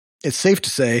it's safe to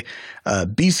say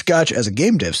B-Scotch as a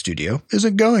game dev studio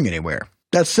isn't going anywhere.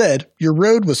 That said, your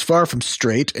road was far from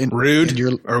straight. And rude,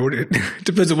 or it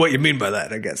depends on what you mean by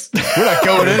that, I guess. We're not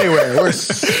going anywhere.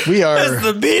 We are. That's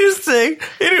the meanest thing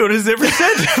anyone has ever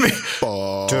said to me.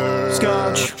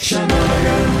 Scotch.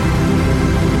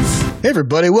 Hey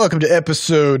everybody, welcome to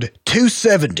episode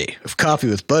 270 of Coffee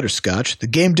with Butterscotch, the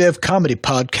game dev comedy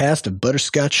podcast of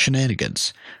Butterscotch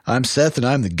Shenanigans. I'm Seth and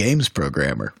I'm the games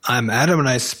programmer. I'm Adam and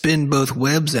I spin both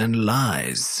webs and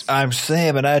lies. I'm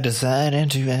Sam and I design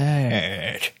into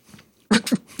art.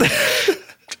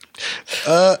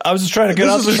 I was just trying to get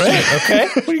off the train, okay?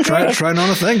 Trying on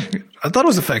a thing. I thought it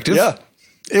was effective. Yeah,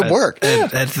 it worked.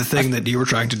 That's the thing that you were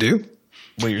trying to do.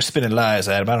 Well, you're spinning lies,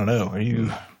 Adam. I don't know. Are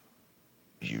you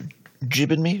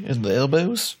jibbing me in the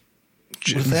elbows?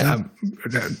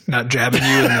 Not jabbing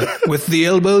you with the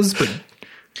elbows, but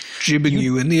jibbing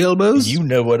you in the elbows? You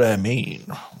know what I mean.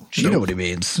 You know what he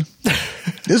means.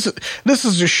 This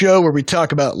is a show where we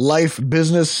talk about life,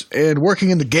 business, and working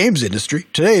in the games industry.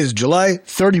 Today is July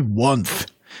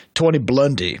 31st, 20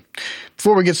 Blundy.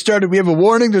 Before we get started, we have a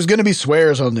warning. There's going to be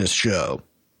swears on this show.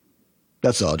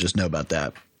 That's all. Just know about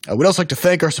that. We'd also like to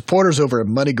thank our supporters over at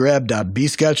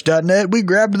moneygrab.bscotch.net. We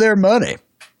grabbed their money.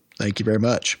 Thank you very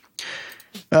much.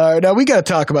 Now, we got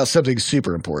to talk about something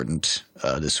super important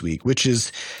this week, which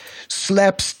is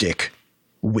slapstick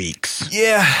weeks.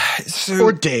 Yeah.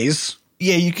 Or days.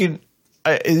 Yeah, you can.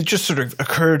 It just sort of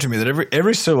occurred to me that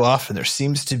every so often there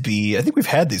seems to be, I think we've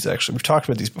had these actually. We've talked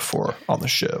about these before on the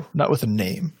show, not with a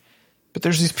name. But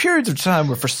there's these periods of time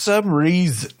where for some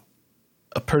reason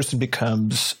a person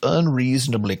becomes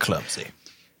unreasonably clumsy.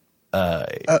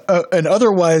 An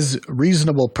otherwise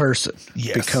reasonable person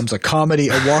becomes a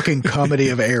walking comedy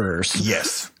of errors.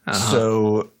 Yes.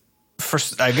 So,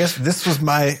 I guess this was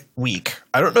my week.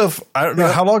 I don't know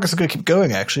how long it's going to keep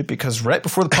going, actually, because right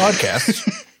before the podcast,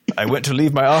 I went to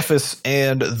leave my office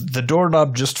and the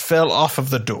doorknob just fell off of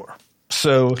the door.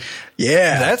 So,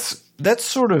 yeah, that's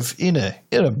sort of in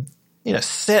a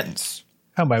sentence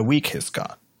how my week has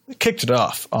gone. I kicked it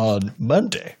off on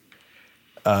Monday.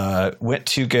 Went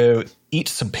to go eat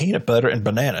some peanut butter and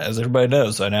banana. As everybody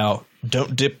knows, I now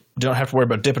don't have to worry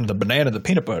about dipping the banana in the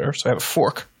peanut butter. So I have a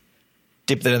fork,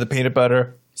 dip that in the peanut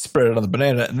butter, spread it on the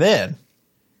banana, and then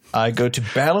I go to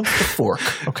balance the fork.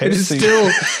 Okay, it is so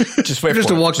still just wait just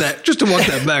for to it. walk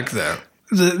that back though.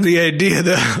 The idea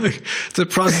that it's a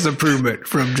process improvement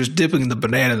from just dipping the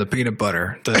banana in the peanut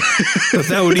butter.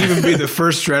 That would even be the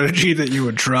first strategy that you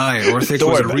would try or think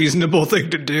was a reasonable thing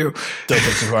to do. Don't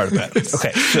think too hard about it.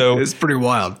 Okay, so it's pretty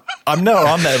wild. I'm now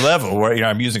on that level where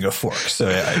I'm using a fork. So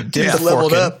I dip the fork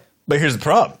leveled in, up. but here's the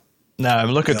problem. Now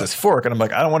I'm looking at this fork and I'm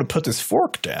like, I don't want to put this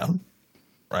fork down,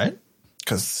 right?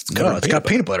 Because it's got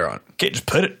peanut butter on it. You can't just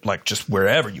put it like just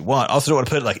wherever you want. Also, don't want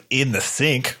to put it like in the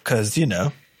sink because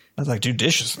I like do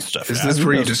dishes and stuff. Is this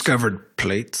where you discovered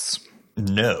plates?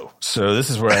 No. So this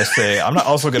is where I say I'm not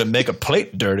also going to make a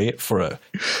plate dirty for a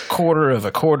quarter of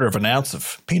an ounce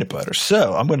of peanut butter.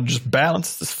 So I'm going to just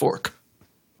balance this fork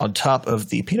on top of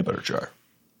the peanut butter jar,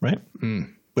 right?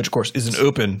 Which of course is an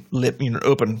open lip, an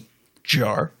open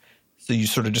jar. So you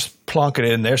sort of just plonk it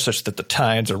in there such that the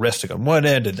tines are resting on one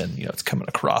end and then, it's coming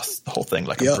across the whole thing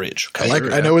like a bridge. Okay?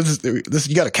 I know this,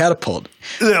 you got a catapult.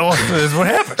 That's what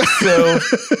happened.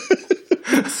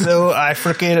 So I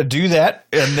freaking do that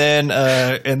and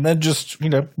then just,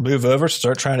 move over,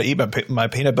 start trying to eat my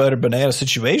peanut butter banana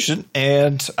situation.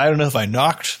 And I don't know if I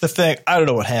knocked the thing. I don't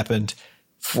know what happened.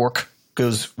 Fork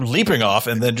goes leaping off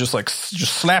and then just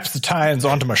slaps the tines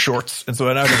onto my shorts. And so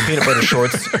I now have peanut butter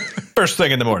shorts first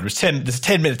thing in the morning. This is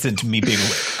 10 minutes into me being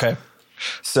awake. Okay.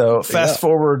 So fast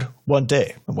forward one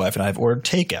day, my wife and I have ordered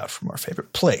takeout from our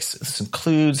favorite place. This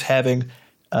includes having,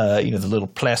 the little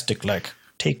plastic like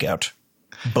takeout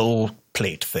bowl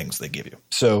plate things they give you.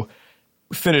 So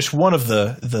we finish one of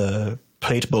the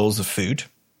plate bowls of food,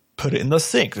 put it in the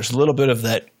sink. There's a little bit of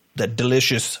that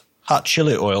delicious hot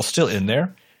chili oil still in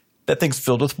there. That thing's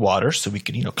filled with water, so we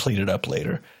can, clean it up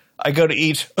later. I go to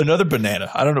eat another banana.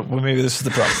 I don't know. Well, maybe this is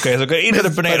the problem. Okay, so I go to eat another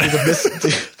banana.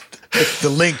 The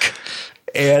link.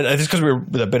 And it's because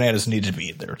the bananas needed to be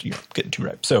in there. Getting too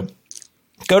ripe. So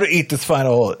go to eat this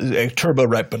final turbo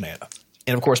ripe banana.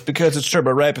 And of course, because it's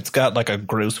turbo ripe, it's got like a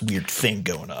gross, weird thing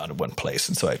going on in one place.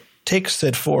 And so I take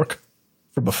said fork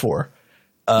from before,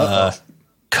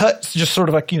 cut, just sort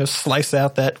of like, slice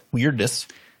out that weirdness.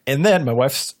 And then my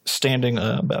wife's standing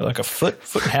about like a foot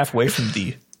and a half away from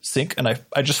the sink. And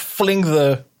I just fling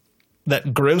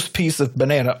that gross piece of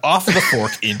banana off of the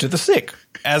fork into the sink,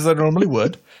 as I normally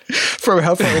would. From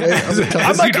how far away?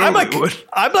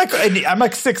 I'm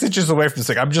like 6 inches away from the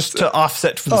sink. I'm just to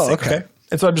offset from the sink. Okay.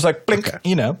 And so I'm just like, blink,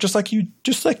 you know, just like you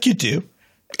do.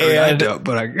 And I don't,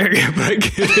 but I get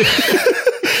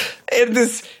it. And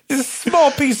this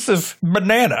small piece of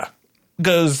banana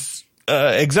goes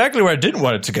exactly where I didn't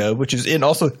want it to go, which is in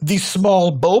also the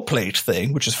small bowl plate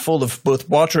thing, which is full of both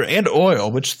water and oil,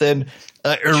 which then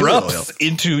erupts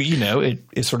into, you know, a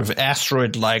sort of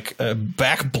asteroid-like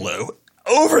back blow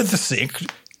over the sink,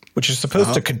 which is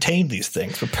supposed to contain these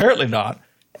things, but apparently not.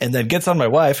 And then gets on my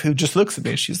wife, who just looks at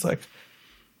me and she's like,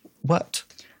 "What?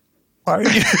 Why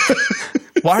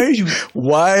are you?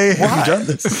 Why have you done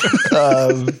this?"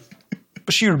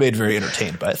 But she remained very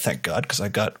entertained by it, thank God, because I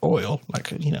got oil,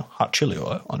 like, you know, hot chili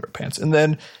oil under her pants. And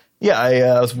then, yeah,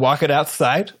 I was walking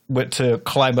outside, went to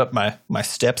climb up my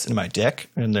steps in my deck,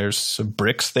 and there's some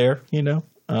bricks there, you know.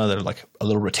 They're like a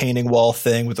little retaining wall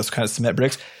thing with those kind of cement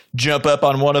bricks. Jump up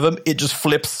on one of them, it just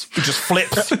flips. It's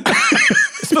supposed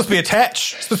to be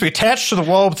attached. It's supposed to be attached to the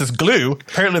wall with this glue.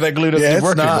 Apparently that glue doesn't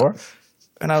work anymore.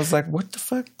 And I was like, what the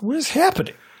fuck? What is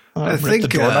happening? I think the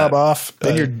doorknob off.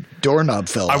 Then your doorknob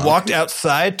fell off. I walked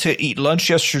outside to eat lunch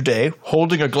yesterday,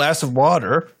 holding a glass of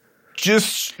water.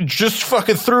 Just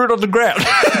fucking threw it on the ground.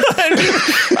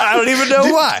 I don't even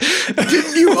know why.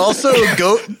 Didn't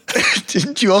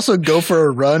you also go for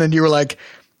a run and you were like,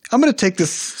 I'm going to take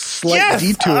this slight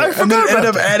detour, and then end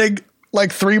up adding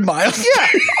like 3 miles? Yeah,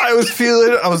 I was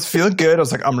feeling good. I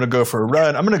was like, I'm going to go for a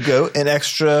run. I'm going to go an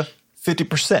extra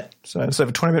 50%. So instead of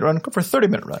a 20-minute run, go for a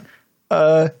 30-minute run.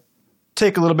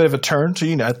 Take a little bit of a turn to,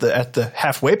 you know, at the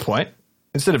halfway point.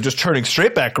 Instead of just turning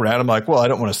straight back around, I'm like, well, I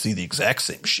don't want to see the exact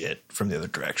same shit from the other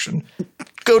direction.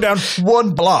 Go down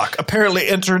 1 block, apparently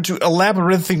enter into a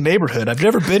labyrinthine neighborhood I've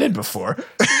never been in before.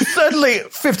 Suddenly,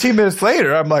 15 minutes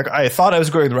later, I'm like, I thought I was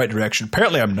going the right direction.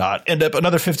 Apparently I'm not. End up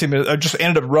another 15 minutes. I just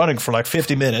ended up running for like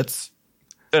 50 minutes.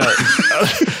 I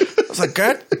was like,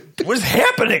 God, what is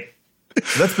happening?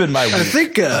 That's been my week. I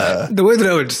think the way that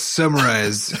I would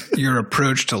summarize your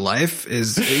approach to life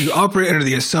is you operate under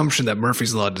the assumption that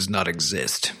Murphy's Law does not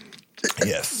exist.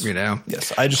 Yes. You know?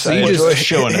 Yes. I enjoy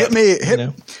showing hit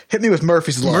up. Hit me with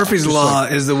Murphy's Law. Murphy's Law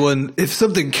is the one, if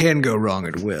something can go wrong,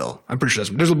 it will. I'm pretty sure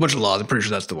there's a bunch of laws. I'm pretty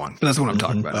sure that's the one. But that's what I'm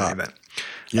talking about. Anyway.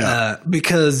 Yeah.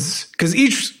 Because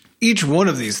each one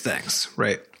of these things,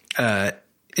 right?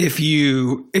 If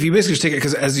you basically just take it,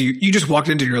 because as you just walked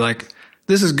into it, you're like,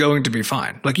 this is going to be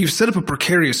fine. Like, you've set up a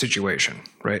precarious situation,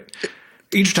 right?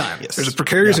 Each time there's a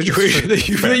precarious situation that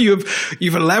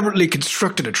you've elaborately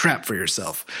constructed a trap for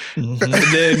yourself, and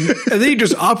then you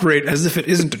just operate as if it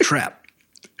isn't a trap.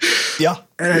 Yeah,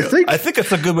 and I think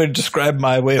that's a good way to describe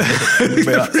my way of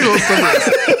living.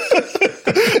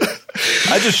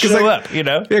 I just show up, you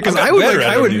know. Yeah, because I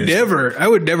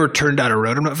would never turn down a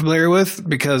road I'm not familiar with,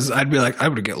 because I'd be like, I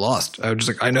would get lost. I would just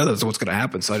like, I know that's what's going to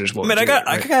happen, so I just won't. I mean,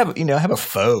 I have a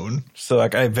phone, so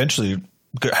like I eventually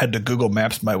had to Google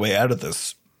Maps my way out of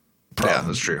this problem. Yeah,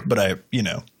 that's true. But I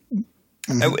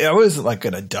wasn't like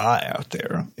going to die out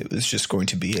there. It was just going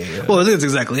to be well, I think that's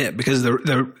exactly it, because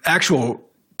the actual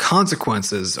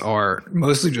consequences are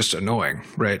mostly just annoying,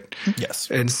 right? Yes.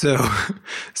 And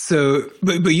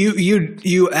but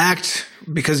you act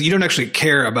because you don't actually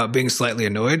care about being slightly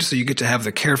annoyed, so you get to have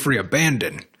the carefree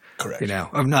abandon. Correct. You know,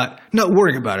 of not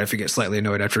worrying about it if you get slightly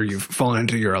annoyed after you've fallen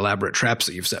into your elaborate traps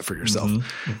that you've set for yourself.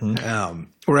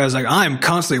 Whereas like I'm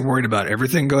constantly worried about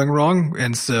everything going wrong,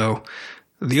 and so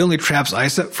the only traps I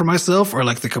set for myself are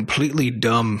like the completely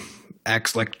dumb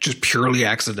acts, like just purely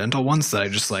accidental ones that I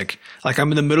just like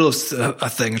I'm in the middle of a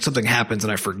thing and something happens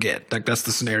and I forget. Like that's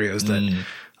the scenarios that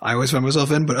I always find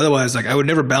myself in. But otherwise, like I would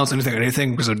never bounce anything on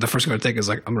anything, because the first thing I would think is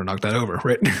like, I'm going to knock that over,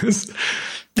 right?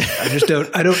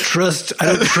 I don't trust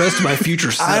my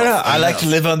future self. I don't know. I like to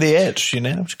live on the edge, you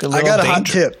know. I got a hot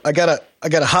tip. I got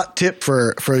a hot tip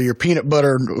for your peanut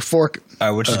butter fork.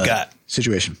 What you got?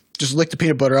 Situation. Just lick the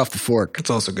peanut butter off the fork.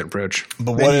 It's also a good approach.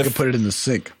 But what if you can put it in the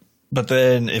sink? But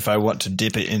then if I want to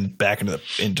dip it back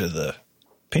into the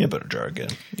peanut butter jar again,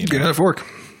 get another fork.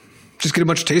 Just get a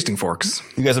bunch of tasting forks.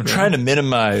 You guys, I'm trying to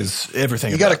minimize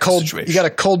everything. You got a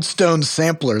Cold Stone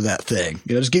sampler that thing.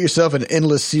 You know, just get yourself an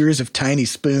endless series of tiny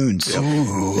spoons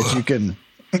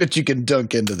that you can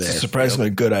dunk into there. It's a surprisingly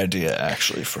good idea,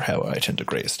 actually, for how I tend to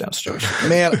graze downstairs.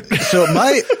 Man, so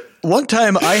one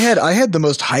time I had the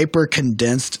most hyper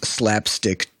condensed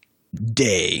slapstick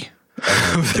day.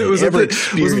 Was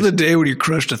it the day when you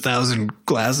crushed 1,000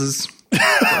 glasses?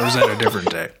 Or was that a different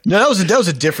day? No, that was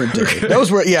a different day. That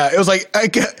was where, it was like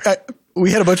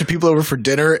we had a bunch of people over for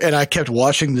dinner, and I kept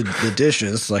watching the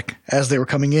dishes like as they were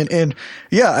coming in. And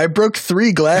yeah, I broke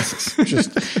 3 glasses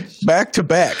just back to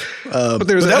back. But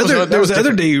there was the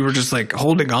other day you were just like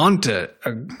holding on to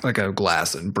a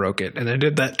glass and broke it, and I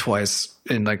did that twice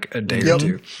in like a day or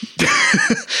two.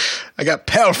 I got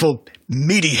powerful,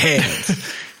 meaty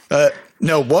hands.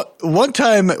 No, one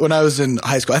time when I was in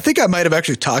high school, I think I might have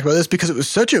actually talked about this because it was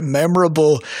such a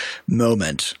memorable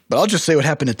moment. But I'll just say what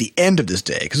happened at the end of this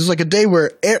day, because it was like a day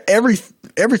where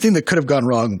everything that could have gone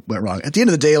wrong went wrong. At the end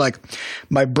of the day, like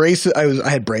my braces, I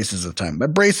had braces at the time. My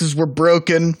braces were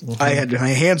broken. I had my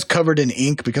hands covered in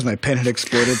ink because my pen had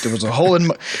exploded. There was a hole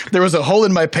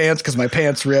in my pants because my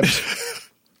pants ripped.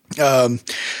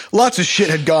 Lots of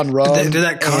shit had gone wrong. Did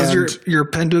that cause your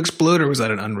pen to explode, or was that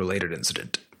an unrelated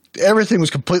incident? Everything was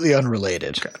completely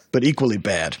unrelated, but equally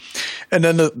bad. And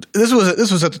then this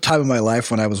was at the time of my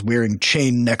life when I was wearing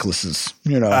chain necklaces.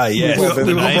 You know, yes.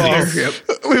 We've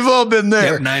all been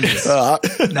there. Yep, 90s,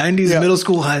 90s, middle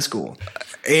school, high school.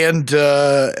 And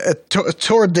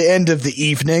toward the end of the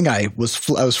evening, I was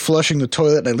flushing the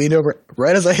toilet, and I leaned over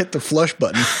right as I hit the flush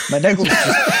button. My necklace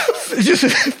just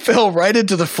fell right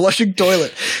into the flushing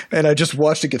toilet, and I just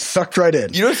watched it get sucked right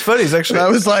in. You know what's funny is actually I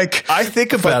was like, I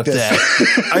think about that.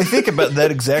 I think about that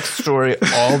exact story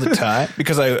all the time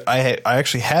because I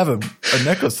actually have a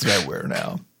necklace that I wear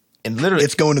now. And literally,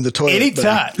 it's going in the toilet.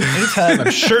 Anytime I'm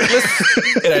shirtless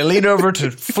and I lean over to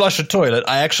flush a toilet,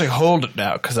 I actually hold it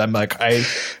now because I'm like, I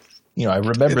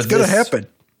remember it's going to happen.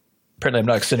 Apparently, I'm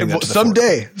not extending that to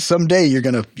the someday you're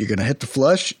gonna hit the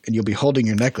flush and you'll be holding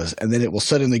your necklace, and then it will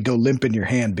suddenly go limp in your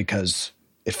hand because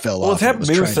it fell off. Well, it happened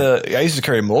to me with I used to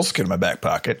carry a moleskin in my back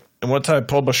pocket, and one time I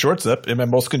pulled my shorts up, and my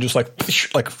moleskin just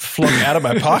like flung out of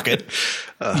my pocket.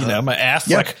 My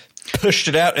ass pushed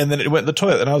it out, and then it went in the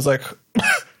toilet, and I was like.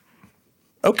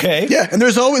 Okay. Yeah, and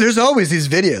there's always these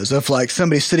videos of like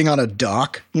somebody sitting on a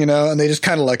dock, and they just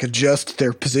kind of like adjust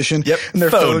their position, and their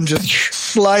phone just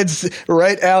slides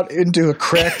right out into a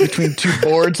crack between 2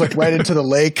 boards, like right into the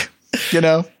lake,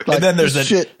 Like, and then there's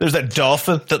that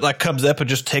dolphin that like comes up and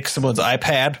just takes someone's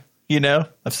iPad.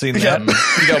 I've seen that.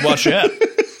 You gotta watch out.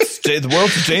 The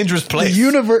world's a dangerous place.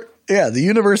 The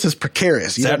universe is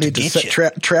precarious. You don't need to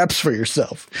set traps for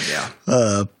yourself.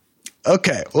 Yeah.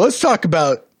 Okay. Well, let's talk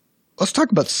about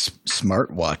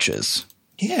smartwatches.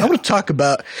 Yeah. Let's talk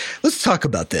about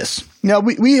this. Now,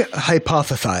 we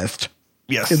hypothesized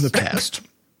in the past.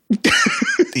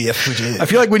 Yes, we did. I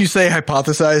feel like when you say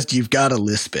hypothesized, you've got to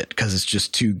lisp it because it's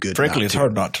just too good. Frankly, it's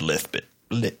hard not to lisp it.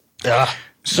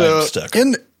 So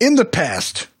in the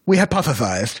past, we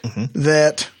hypothesized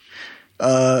that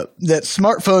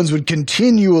smartphones would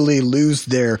continually lose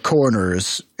their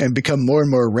corners and become more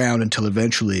and more round until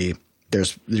eventually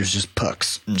there's just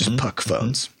pucks, just puck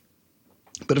phones.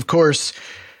 But of course,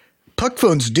 puck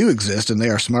phones do exist, and they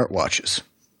are smartwatches.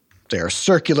 They are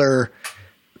circular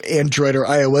Android or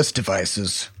iOS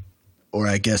devices, or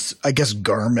I guess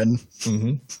Garmin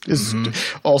is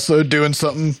also doing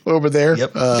something over there.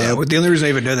 Yep. The only reason I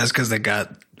even know that is because they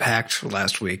got hacked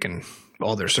last week, and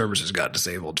all their services got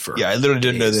disabled for. Yeah, I literally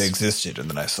didn't know they existed, and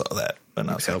then I saw that,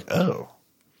 and I was like, oh.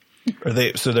 Are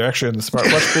they? So they're actually in the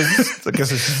smartwatch business. I guess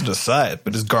this isn't a side,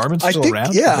 but is Garmin still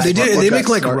around? Yeah, they make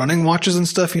like running watches and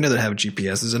stuff. That have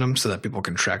GPSs in them, so that people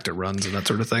can track their runs and that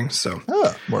sort of thing. So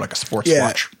more like a sports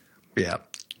watch. Yeah,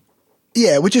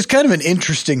 yeah, which is kind of an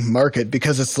interesting market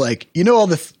because it's like all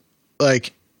the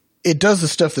it does the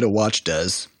stuff that a watch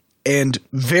does, and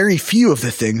very few of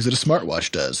the things that a smartwatch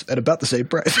does at about the same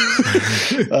price.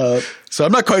 So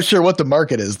I'm not quite sure what the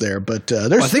market is there, but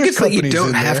there's. I think it's like you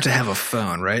don't have to have a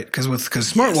phone, right? Because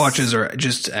smartwatches are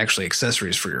just actually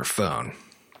accessories for your phone,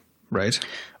 right?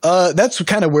 That's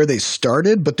kind of where they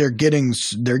started, but they're getting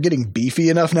beefy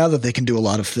enough now that they can do a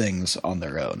lot of things on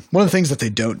their own. One of the things that they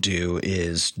don't do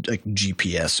is like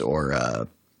GPS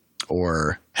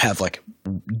or have like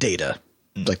data.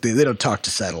 Like they don't talk to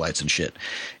satellites and shit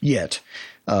yet.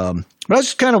 But I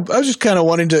was just kind of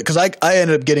wanting to, because I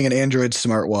ended up getting an Android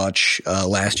smartwatch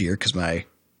last year because my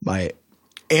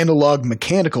analog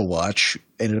mechanical watch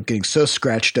ended up getting so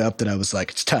scratched up that I was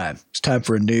like, it's time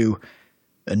for a new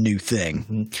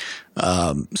thing.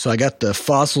 So I got the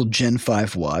Fossil Gen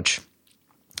 5 watch,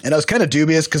 and I was kind of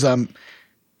dubious because I'm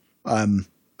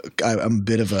a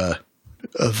bit of a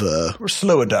we're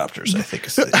slow adopters, I think.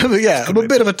 I'm a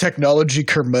bit of a technology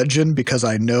curmudgeon because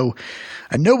I know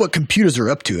what computers are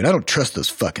up to, and I don't trust those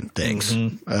fucking things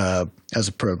as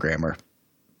a programmer.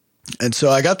 And so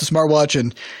I got the smartwatch,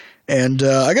 and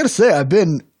I got to say I've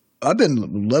been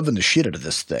loving the shit out of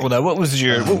this thing. Well, now what was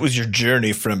your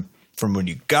journey from when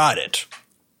you got it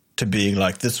to being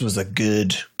like, this was a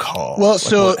good call? Well, Like,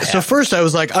 so what happened? first I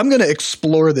was like, I'm going to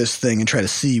explore this thing and try to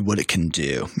see what it can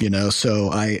do, you know?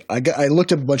 So I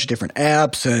looked up a bunch of different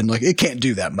apps and like, it can't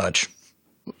do that much,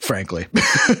 frankly.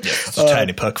 It's a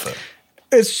tiny puck phone.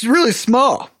 It's really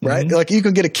small, right? Like you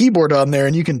can get a keyboard on there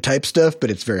and you can type stuff, but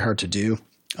it's very hard to do.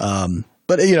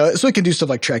 But you know, so it can do stuff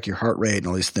like track your heart rate and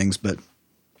all these things. But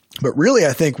really,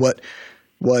 I think what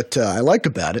I like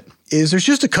about it is there's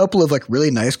just a couple of like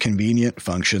really nice, convenient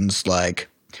functions, like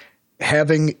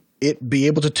having it be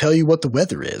able to tell you what the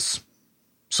weather is.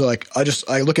 So like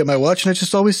I look at my watch and I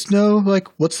just always know like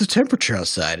what's the temperature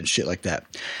outside and shit like that.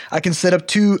 I can set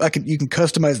up you can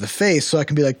customize the face, so I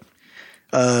can be like,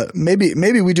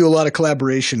 maybe we do a lot of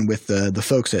collaboration with the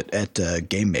folks at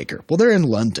Game Maker. Well, they're in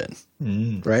London,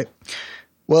 right?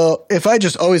 Well, if I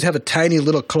just always have a tiny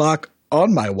little clock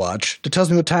on my watch that tells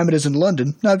me what time it is in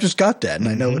London, now I've just got that and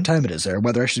I know what time it is there,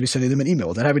 whether I should be sending them an email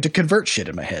without having to convert shit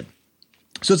in my head.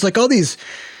 So it's like all these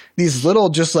little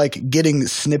just like getting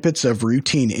snippets of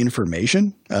routine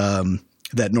information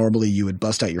that normally you would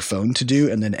bust out your phone to do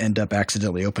and then end up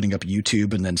accidentally opening up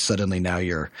YouTube and then suddenly now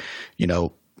you're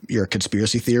a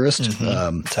conspiracy theorist.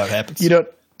 That's how it happens.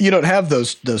 You don't have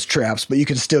those traps, but you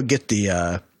can still get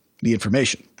the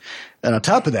information. And on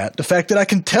top of that, the fact that I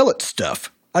can tell it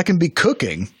stuff. I can be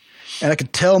cooking and I can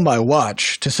tell my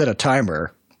watch to set a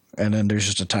timer, and then there's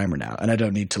just a timer now. And I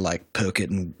don't need to like poke it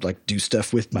and like do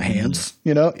stuff with my hands,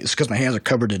 you know? It's because my hands are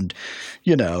covered in,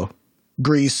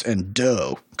 grease and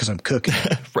dough because I'm cooking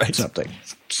Right. something,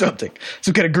 some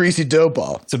kind of greasy dough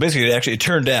ball. So basically, it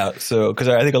turned out, because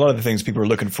I think a lot of the things people are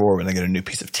looking for when they get a new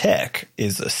piece of tech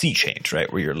is a sea change,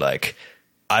 right? Where you're like,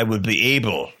 I would be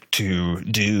able to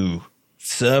do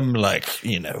some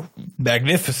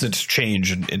magnificent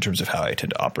change in terms of how I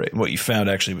tend to operate. And what you found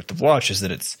actually with the watch is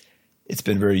that it's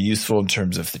been very useful in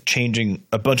terms of changing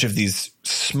a bunch of these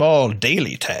small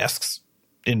daily tasks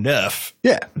enough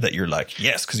that you're like,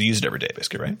 yes, because you use it every day,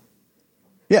 basically, right?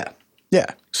 Yeah.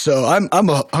 So I'm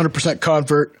 100%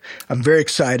 convert. I'm very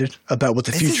excited about what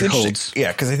the future holds.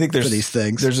 Yeah, because I think there's these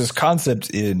things. There's this concept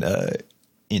in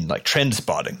like trend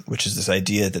spotting, which is this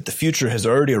idea that the future has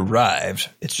already arrived.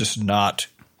 It's just not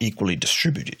equally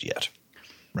distributed yet,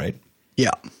 right?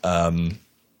 Yeah. And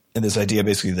this idea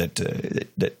basically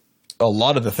that a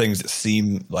lot of the things that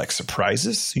seem like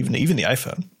surprises, even the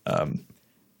iPhone,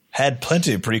 had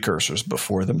plenty of precursors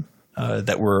before them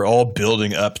that were all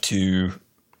building up to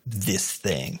this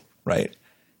thing, right?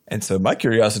 And so my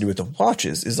curiosity with the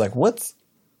watches is like, what's,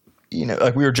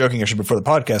 like we were joking actually before the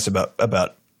podcast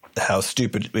about how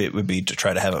stupid it would be to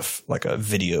try to have a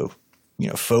video,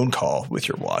 phone call with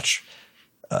your watch.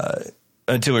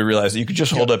 Until we realized that you could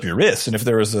just hold up your wrist, and if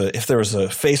there was a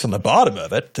face on the bottom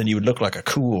of it, then you would look like a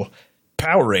cool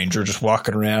Power Ranger just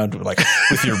walking around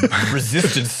with your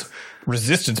resistance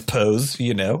pose,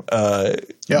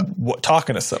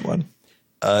 talking to someone,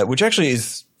 which actually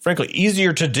is frankly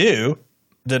easier to do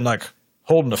than like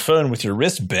holding a phone with your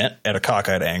wrist bent at a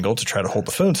cockeyed angle to try to hold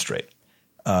the phone straight.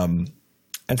 And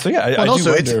so I do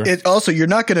wonder. You're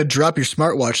not going to drop your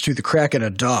smartwatch through the crack in a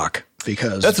dock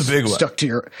because that's a big one stuck to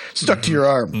your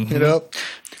arm.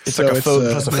 It's like a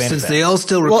phone plus a but fan since they all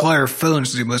still require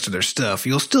phones to do most of their stuff,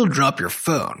 you'll still drop your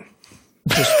phone.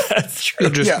 That's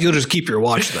true. You'll just keep your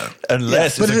watch though,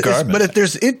 unless it's a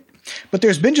Garmin. But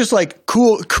there's been just like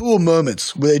cool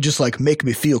moments where they just like make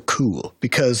me feel cool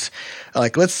because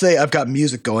like let's say I've got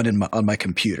music going on my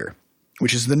computer,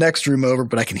 which is the next room over,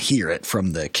 but I can hear it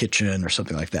from the kitchen or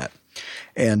something like that.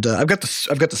 And I've got the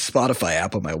Spotify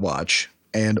app on my watch.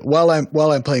 And while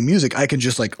I'm playing music, I can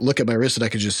just like look at my wrist and I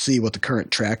can just see what the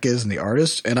current track is and the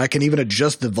artist. And I can even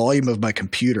adjust the volume of my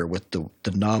computer with the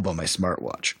knob on my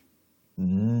smartwatch.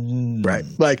 Right.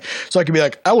 Like, so I can be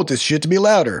like, I want this shit to be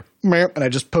louder. And I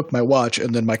just poke my watch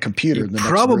and then my computer. In the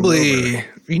probably next room over.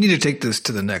 You need to take this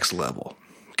to the next level.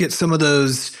 Get some of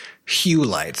those Hue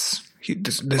lights.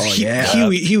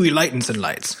 Huey Lightenson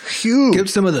lights. Hue. Get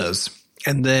some of those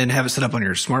and then have it set up on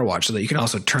your smartwatch so that you can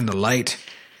also turn the light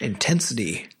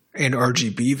intensity and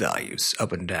RGB values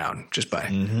up and down just by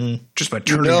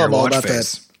turning your watch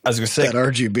face. I was going to say that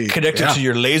RGB connected to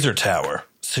your laser tower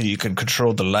so you can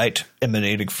control the light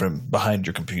emanating from behind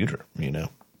your computer.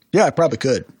 Yeah, I probably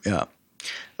could. Yeah.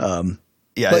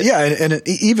 Yeah, but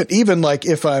even like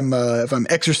if I'm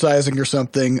exercising or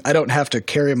something, I don't have to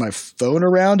carry my phone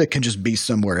around. It can just be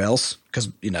somewhere else because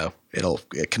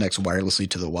it connects wirelessly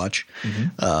to the watch.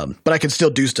 But I can still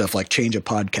do stuff like change a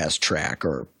podcast track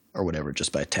or whatever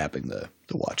just by tapping the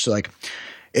watch. So like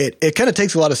it kind of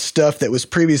takes a lot of stuff that was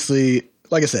previously,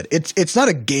 like I said, it's not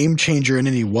a game changer in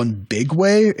any one big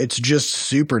way. It's just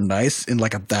super nice in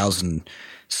like 1,000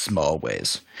 small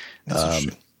ways.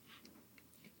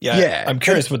 Yeah, I'm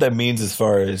curious what that means as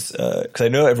far as because I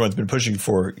know everyone's been pushing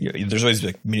for. There's always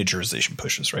like miniaturization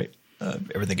pushes, right?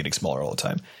 Everything getting smaller all the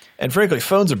time, and frankly,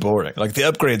 phones are boring. Like the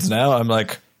upgrades now, I'm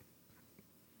like,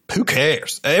 who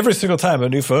cares? Every single time a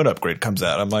new phone upgrade comes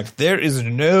out, I'm like, there is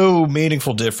no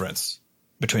meaningful difference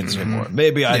between the two anymore.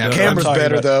 Maybe I know camera's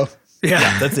better though.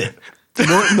 Yeah, that's it.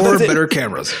 More better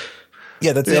cameras.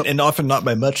 Yeah, that's it, and often not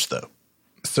by much though.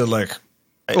 So like.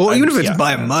 Well, even if it's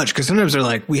by much, because sometimes they're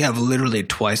like, we have literally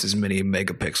twice as many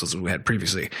megapixels as we had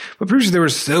previously. But previously there were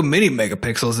so many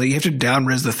megapixels that you have to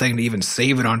down-res the thing to even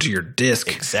save it onto your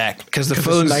disk. Exactly. Because the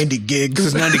phone's 90 gigs.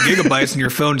 Because it's 90 gigabytes, and your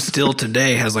phone still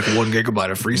today has like 1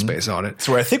 gigabyte of free space on it.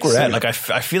 So where I think we're at, like I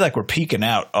feel like we're peaking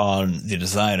out on the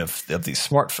design of these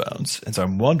smartphones. And so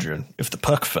I'm wondering if the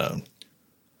Puck phone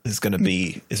is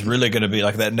really going to be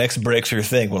like that next breakthrough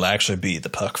thing will actually be the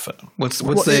Puck phone. Once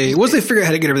they figure out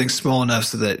how to get everything small enough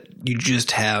so that you just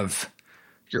have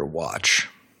your watch.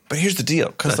 But here's the deal,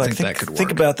 because like think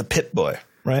about the Pip-Boy,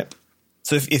 right?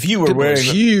 So if you were Pip-Boy's wearing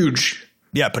huge,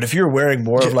 yeah, but if you're wearing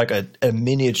more of like a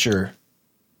miniature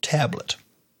tablet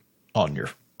on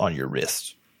your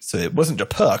wrist, so it wasn't a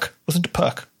puck,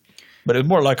 but it was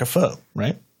more like a phone,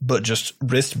 right? But just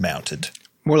wrist mounted.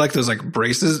 More like those like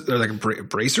braces or like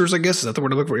bracers, I guess. Is that the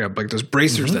word I look for? Yeah, like those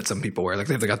bracers that some people wear. Like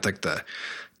they've got like the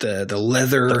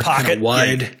leather pocket,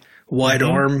 kind of wide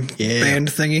arm band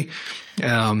thingy.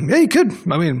 Yeah, you could.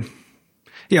 I mean,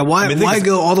 yeah. Why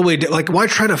go all the way? Like, why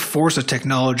try to force a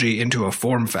technology into a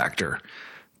form factor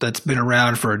that's been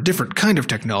around for a different kind of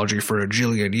technology for a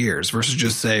jillion years versus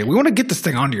just say, we want to get this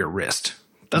thing onto your wrist.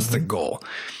 That's the goal.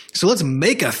 So let's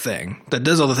make a thing that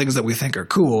does all the things that we think are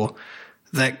cool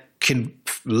that can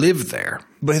live there.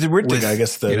 But the weird thing, I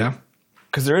guess, though,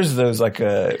 because there is those like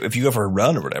if you go for a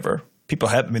run or whatever, people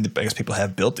have. I mean, I guess people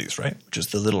have built these, right? Which is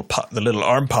the little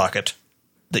arm pocket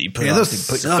that you put. Yeah, those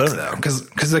suck though,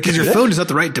 because your phone is not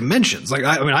the right dimensions. Like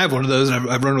I have one of those, and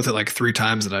I've run with it like 3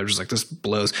 times, and I was just like, this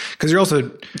blows. Because you're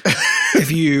also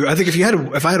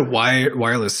if I had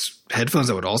wireless headphones,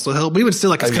 that would also help. But even still,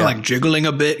 like it's kind of like jiggling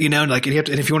a bit, like you have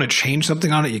to. And if you want to change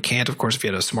something on it, you can't. Of course, if you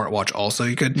had a smartwatch, also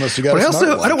you could. Unless you got a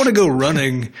smartwatch. I don't want to go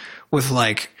running with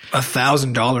like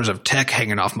 $1,000 of tech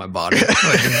hanging off my body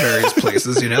like in various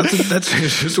places.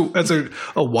 That's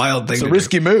a wild thing. It's a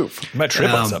risky move. You might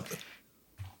trip on something.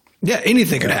 Yeah,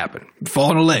 anything could happen.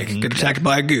 Fall in a lake, get attacked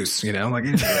by a goose, like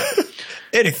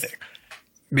anything.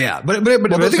 Yeah, but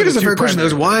I think it is a fair question.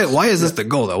 Though, why is this the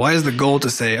goal though? Why is the goal to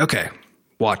say, okay,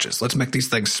 watches, let's make these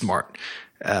things smart,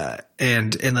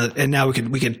 and now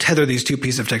we can tether these two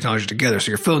pieces of technology together. So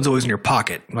your phone's always in your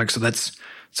pocket, like so it's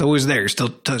always there.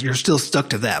 You're still stuck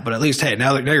to that, but at least hey,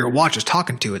 now your watch is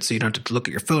talking to it, so you don't have to look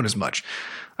at your phone as much.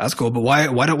 That's cool. But why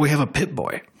don't we have a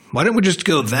Pip-Boy? Why don't we just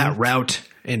go that route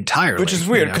entirely? Which is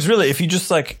weird because really, if you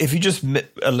just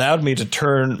allowed me to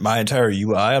turn my entire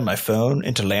UI on my phone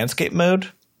into landscape mode,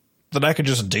 then I could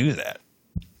just do that,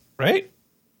 right?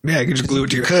 Yeah, you could just glue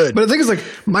it to your. But the thing is, like,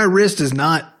 my wrist is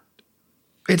not.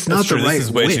 It's not the right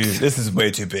width. This is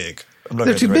way too big.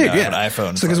 They're too big, yeah. An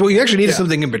iPhone. So, because what you actually need is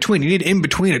something in between. You need in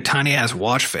between a tiny ass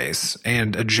watch face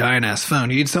and a giant ass phone.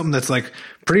 You need something that's like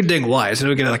pretty dang wide. So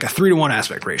we get like a 3-to-1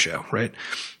 aspect ratio, right?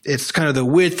 It's kind of the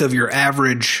width of your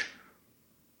average.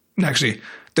 Actually,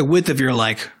 the width of your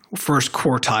like first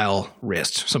quartile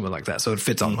wrist, something like that. So it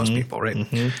fits on most people, right?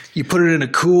 Mm-hmm. You put it in a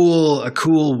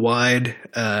cool wide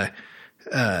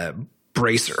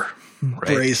bracer.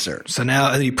 Right? Bracer. So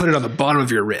now you put it on the bottom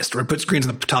of your wrist, or put screens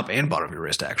on the top and bottom of your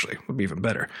wrist. Actually, would be even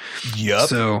better. Yep.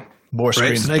 So more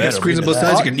screens. So now you got screens on both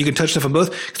sides. You can touch stuff on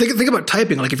both. Think about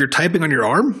typing. Like if you're typing on your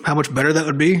arm, how much better that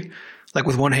would be. Like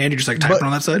with one hand, you're just like typing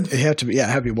on that side. It have to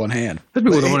be one hand. It'd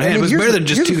be with one hand. It's better than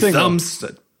just two thumbs.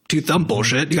 Two thumb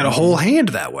bullshit. You got a whole hand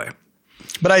that way.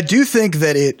 But I do think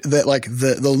that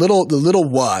the little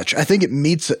watch, I think it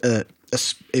meets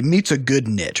a good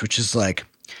niche, which is like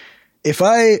if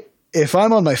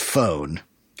I'm on my phone,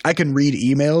 I can read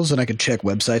emails and I can check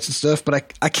websites and stuff,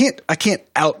 but I can't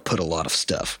output a lot of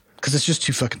stuff because it's just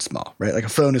too fucking small, right? Like a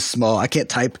phone is small. I can't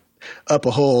type up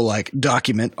a whole like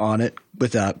document on it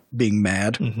without being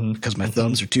mad because my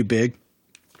thumbs are too big.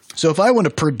 So if I want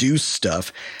to produce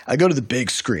stuff, I go to the big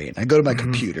screen. I go to my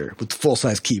computer with the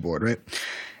full-size keyboard, right?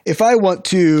 If I want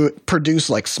to produce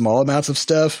like small amounts of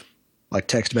stuff, like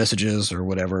text messages or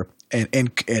whatever, but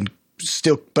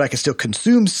I can still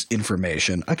consume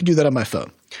information, I can do that on my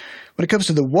phone. When it comes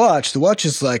to the watch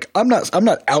is like I'm not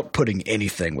outputting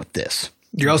anything with this.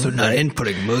 You're also not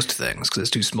inputting most things because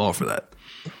it's too small for that.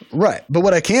 Right. But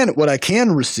what I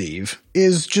can receive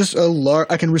is just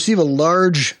I can receive a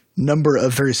large number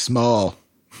of very small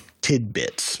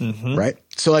tidbits, right?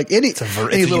 So like any It's a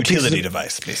little piece utility of,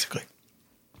 device, basically.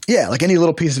 yeah, like any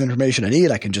little piece of information I need,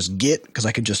 I can just get because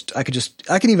I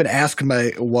can even ask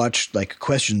my watch like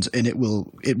questions and it will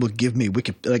give me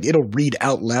it'll read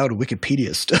out loud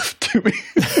Wikipedia stuff to me.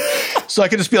 So I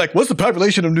can just be like, "What's the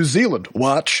population of New Zealand?"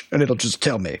 Watch, and it'll just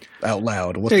tell me out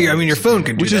loud. What Yeah, I mean, your phone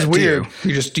can do which that is weird. too.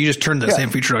 You just turn that same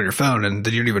feature on your phone, and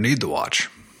then you don't even need the watch.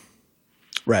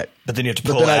 Right, But then you have to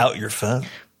pull out your phone.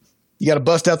 you got to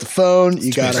bust out the phone.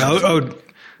 You got to.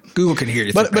 Google can hear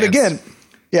you. But again,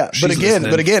 yeah. But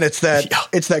again, it's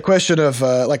that question of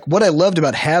like what I loved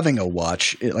about having a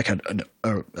watch, like a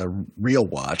real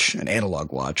watch, an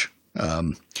analog watch,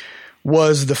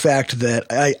 was the fact that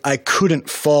I couldn't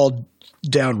fall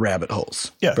down rabbit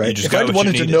holes. Yeah, right. you just If got I what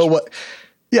wanted you to know what.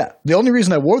 Yeah, the only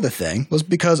reason I wore the thing was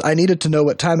because I needed to know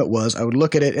what time it was. I would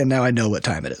look at it, and now I know what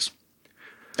time it is.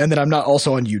 And then I'm not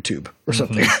also on YouTube or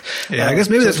something. Yeah, I guess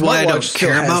maybe that's why I don't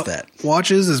care about that.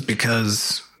 watches is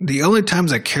because the only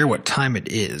times I care what time it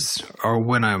is are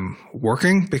when I'm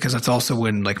working, because that's also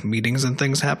when like meetings and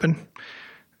things happen.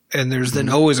 And there's then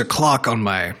always a clock on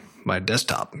my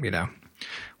desktop, you know.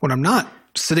 When I'm not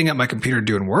sitting at my computer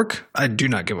doing work, I do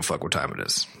not give a fuck what time it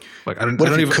is. Like I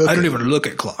don't even look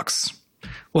at clocks.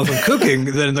 Well, if I'm cooking,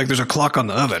 then like there's a clock on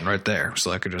the oven right there,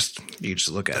 so I could you just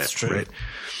look at it. True. Right?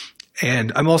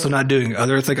 And I'm also not doing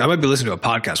other things. I might be listening to a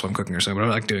podcast while I'm cooking or something, but I'm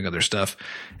like doing other stuff.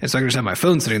 And so I can just have my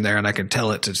phone sitting there and I can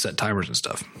tell it to set timers and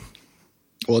stuff.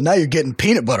 Well, now you're getting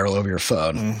peanut butter all over your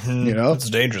phone. You know, It's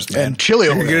dangerous, man. and chili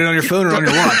You over can get it on your phone or on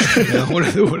your watch. You know, one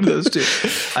of those two.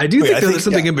 I do think there's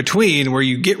something in between where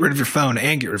you get rid of your phone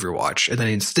and get rid of your watch. And then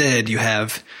instead you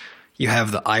have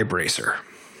the eye bracer.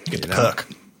 Get the puck.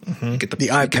 Get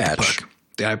The eye patch.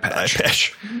 The eye patch.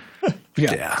 Patch.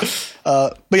 Yeah.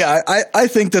 But yeah, I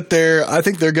think that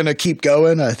they're going to keep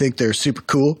going. I think they're super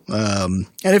cool. And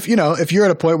if you're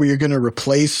at a point where you're going to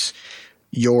replace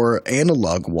your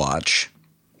analog watch,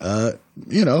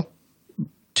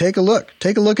 take a look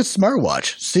at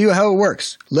smartwatch, see how it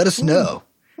works. Let us know.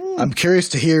 I'm curious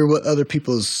to hear what other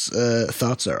people's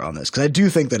thoughts are on this, because I do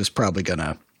think that it's probably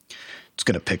gonna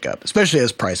pick up, especially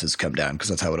as prices come down, because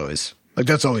that's how it always. Like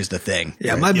that's always the thing.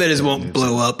 Yeah, right? my bet is it won't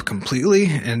blow up completely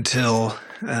until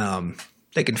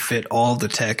they can fit all the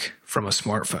tech from a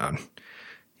smartphone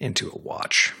into a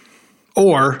watch.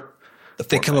 Or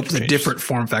they come up with a different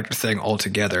form factor thing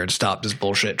altogether and stop this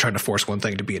bullshit trying to force one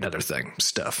thing to be another thing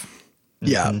stuff.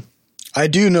 Yeah. I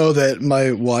do know that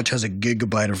my watch has a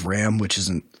gigabyte of RAM, which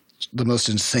isn't the most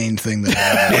insane thing that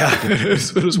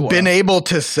I've been able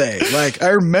to say. Like, I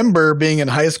remember being in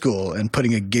high school and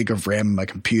putting a gig of RAM in my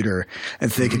computer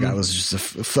and thinking I was just a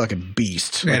fucking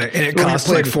beast. And it costs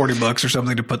like $40 or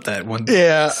something to put that one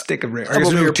stick of RAM. I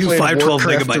remember two playing 512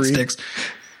 Warcraft megabyte 3. sticks.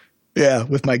 Yeah,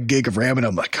 with my gig of RAM, and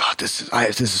I'm like, God, this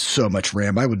is so much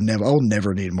RAM. I'll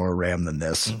never need more RAM than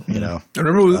this. You know. I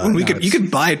remember when you could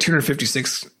buy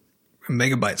 256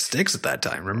 megabyte sticks at that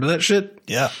time. Remember that shit?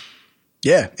 Yeah.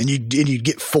 Yeah, and you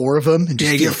get 4 of them. And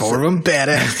just you get 4 of them.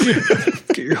 Badass.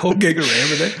 Get your whole gig of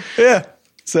RAM in there. Yeah,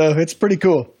 so it's pretty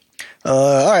cool.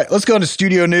 All right, let's go into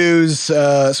studio news.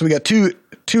 So we got two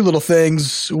little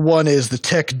things. One is the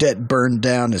tech debt burn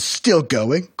down is still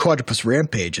going. Quadrupus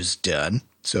Rampage is done.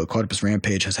 So Quadrupus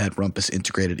Rampage has had Rumpus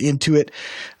integrated into it.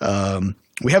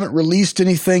 We haven't released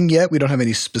anything yet. We don't have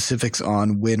any specifics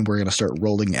on when we're going to start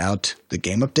rolling out the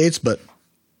game updates. But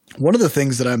one of the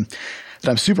things that I'm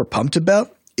super pumped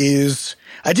about is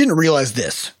I didn't realize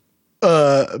this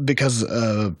because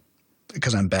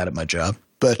I'm bad at my job.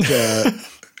 But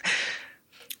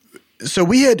so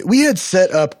we had set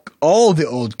up all the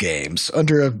old games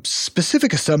under a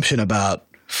specific assumption about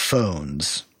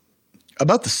phones.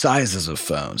 About the sizes of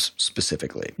phones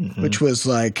specifically, which was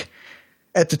like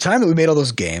at the time that we made all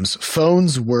those games,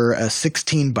 phones were a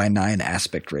 16:9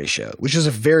 aspect ratio, which is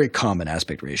a very common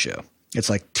aspect ratio. It's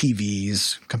like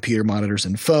TVs, computer monitors,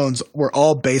 and phones were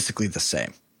all basically the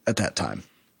same at that time.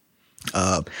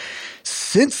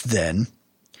 Since then,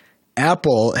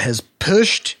 Apple has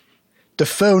pushed the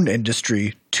phone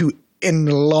industry to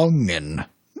enlongen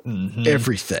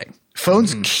everything.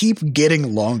 Phones keep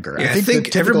getting longer. Yeah, I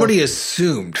think everybody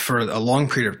assumed for a long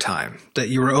period of time that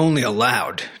you were only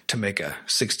allowed to make a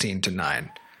 16:9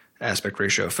 aspect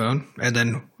ratio phone. And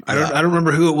then I don't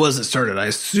remember who it was that started. I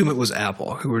assume it was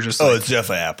Apple, who were just it's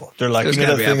definitely Apple. They're like,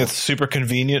 that thing that's super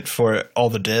convenient for all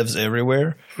the devs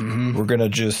everywhere. We're going to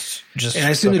just and I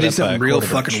assume they did something real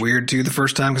fucking weird too the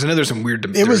first time, because I know there's some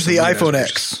weird. It was the iPhone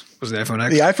X. Was the iPhone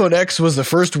X? The iPhone X was the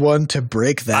first one to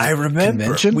break that. I remember.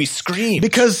 Convention. We screamed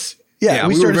because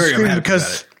we started screaming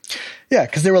because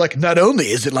they were like, not only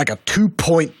is it like a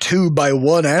 2.2 by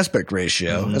 1 aspect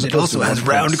ratio, it also has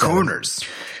round corners.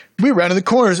 we rounded the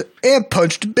corners and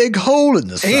punched a big hole in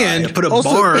the side. And put a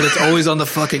bar that's always on the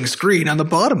fucking screen on the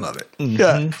bottom of it.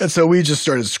 Yeah, and so we just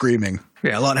started screaming.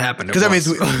 Yeah, a lot happened. Because that means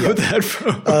with that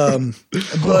phone.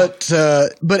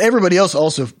 But everybody else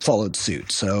also followed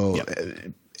suit. So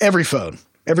every phone,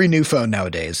 every new phone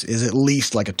nowadays is at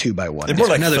least like a 2x1. They're more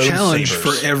like Another phone challenge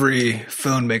savers. for every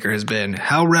phone maker has been,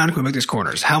 how round can we make these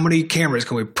corners? How many cameras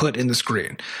can we put in the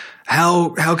screen?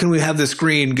 How can we have the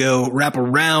screen go wrap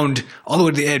around all the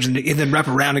way to the edge and then wrap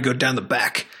around and go down the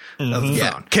back of the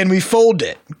phone? Can we fold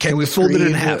it? Can we fold it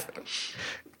in half?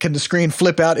 Can the screen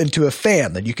flip out into a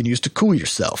fan that you can use to cool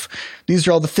yourself? These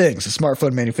are all the things the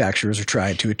smartphone manufacturers are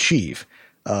trying to achieve.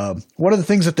 One of the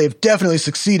things that they've definitely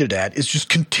succeeded at is just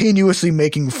continuously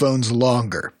making phones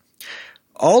longer.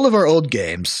 All of our old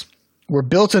games were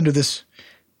built under this,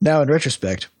 now in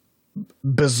retrospect,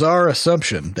 bizarre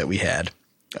assumption that we had,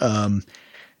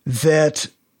 that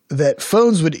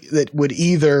phones would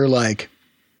either like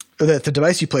that the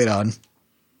device you played on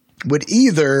would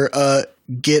either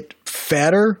get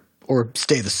fatter or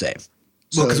stay the same.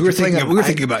 Well, because So we were if you're playing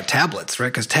thinking about tablets, right?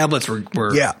 Because tablets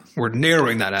were Yeah.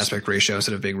 narrowing that aspect ratio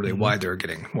instead of being really wide. They were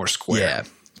getting more square.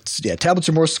 Yeah, tablets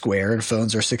are more square and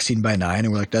phones are 16:9,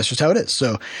 and we're like, that's just how it is.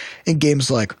 So in games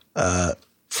like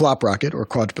Flop Rocket or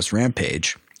Quadrupus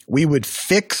Rampage, we would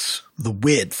fix the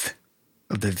width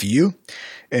of the view,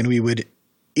 and we would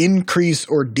increase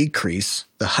or decrease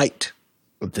the height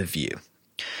of the view.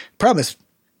 Problem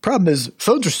is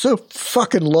phones are so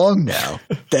fucking long now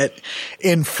that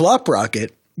in Flop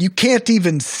Rocket, you can't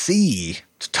even see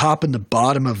the top and the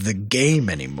bottom of the game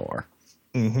anymore.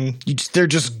 They're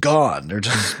just gone. They're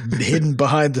just hidden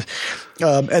behind the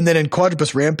and then in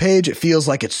Quadrupus Rampage, it feels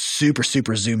like it's super,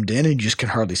 super zoomed in and you just can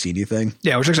hardly see anything.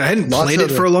 Yeah, which actually I hadn't Lots played of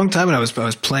it for a long time, and I was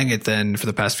playing it then for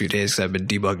the past few days because I've been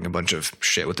debugging a bunch of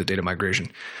shit with the data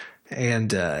migration,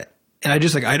 and I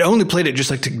just like I'd only played it just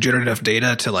like to generate enough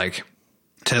data to like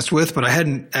test with, but I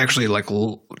hadn't actually like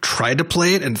tried to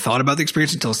play it and thought about the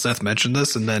experience until Seth mentioned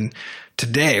this, and then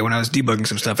today when I was debugging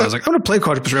some stuff, I was like, I'm gonna play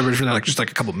Quadrupus Rampage for like just like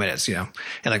a couple minutes, you know,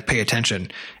 and like pay attention,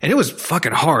 and it was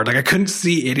fucking hard. Like I couldn't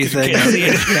see anything.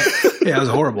 Yeah, it was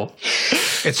horrible.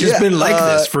 It's just been like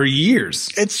this for years.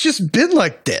 It's just been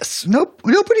like this.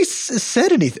 Nobody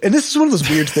said anything. And this is one of those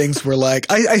weird things where like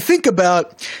I think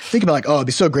about like, oh, it'd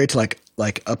be so great to like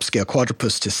upscale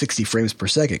Quadrupus to 60 frames per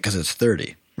second because it's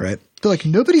 30, right? But like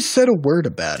nobody said a word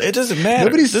about it. It doesn't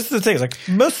matter. This is the thing. It's like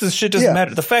most of this shit doesn't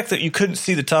matter. The fact that you couldn't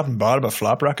see the top and bottom of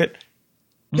Flop Rocket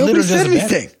Nobody said doesn't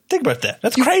matter. anything. Think about that.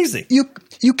 That's crazy.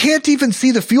 You can't even see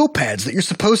the fuel pads that you're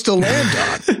supposed to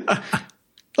land on.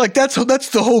 Like that's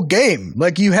the whole game.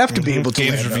 Like you have to be able to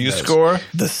Games land on review those. score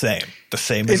the same. The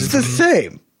same. It's the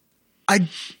same.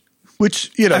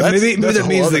 Which you know Maybe that's that a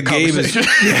means whole the other game is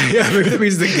conversation. maybe that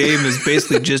means the game is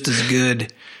basically just as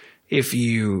good if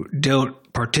you don't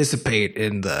participate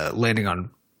in the landing on.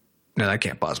 No, that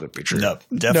can't possibly be true. No,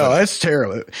 definitely. No, that's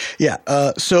terrible. Yeah.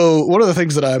 So one of the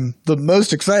things that I'm the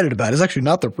most excited about is actually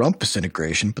not the Rumpus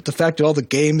integration, but the fact that all the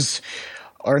games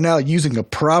are now using a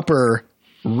proper,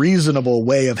 reasonable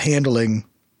way of handling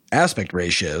aspect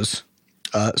ratios.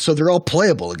 So they're all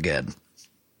playable again.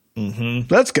 Mm-hmm.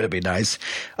 That's going to be nice.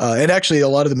 And actually, a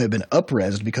lot of them have been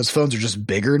up-resed because phones are just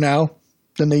bigger now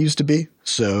than they used to be.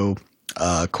 So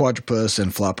Quadrupus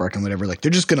and Flop Rocket and whatever, like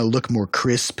they're just going to look more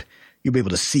crisp. You'll be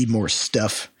able to see more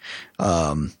stuff. It's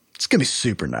going to be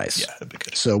super nice. Yeah, that'd be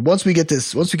good. So once we get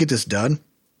this done,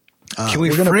 Can we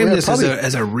frame this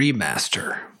as a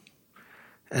remaster,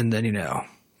 and then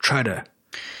try to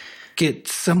get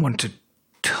someone to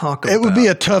talk about it would be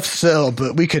a tough sell,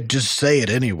 but we could just say it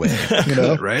anyway. You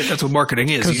know, right? That's what marketing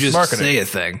is. You just say a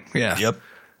thing. Yeah. Yep.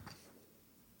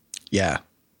 Yeah,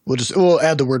 we'll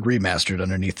add the word remastered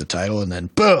underneath the title, and then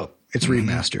boom, it's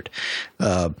remastered.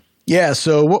 Yeah,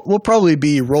 so we'll probably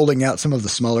be rolling out some of the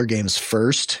smaller games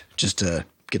first, just to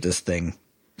get this thing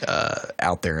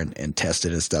out there and test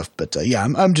it and stuff. But yeah,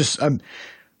 I'm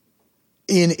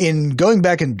in going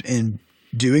back and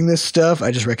doing this stuff.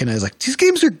 I just recognize like these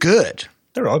games are good.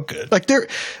 They're all good. Like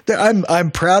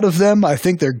I'm proud of them. I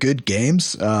think they're good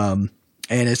games. And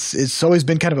it's always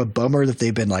been kind of a bummer that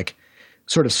they've been like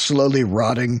sort of slowly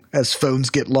rotting as phones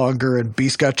get longer and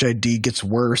B-Scotch ID gets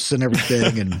worse and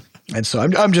everything. And so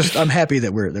I'm happy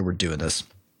that we're doing this.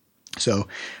 So,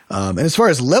 and as far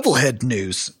as Levelhead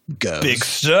news goes, Big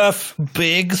stuff.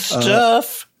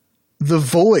 the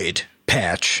Void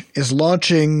patch is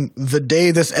launching the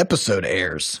day this episode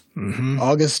airs,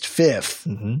 August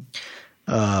 5th.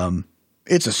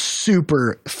 It's a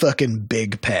super fucking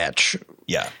big patch.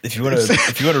 Yeah. If you want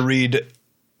to read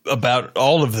about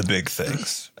all of the big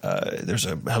things. There's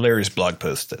a hilarious blog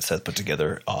post that Seth put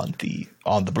together on the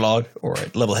blog or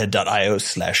at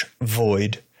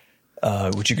levelhead.io/void,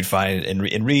 which you can find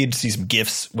and read, see some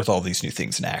GIFs with all these new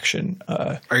things in action.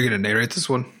 Are you going to narrate this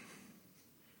one?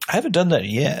 I haven't done that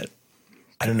yet.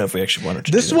 I don't know if we actually wanted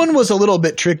to. This one was a little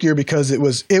bit trickier because it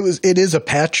is a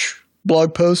patch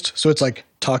blog post, so it's like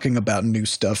talking about new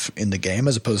stuff in the game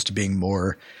as opposed to being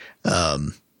more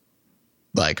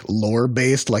like lore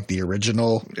based, like the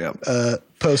original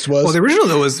post was. Well, the original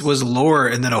though was lore,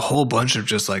 and then a whole bunch of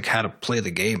just like how to play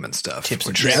the game and stuff. Tips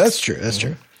and tricks. Yeah, that's true. That's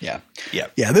true. Yeah.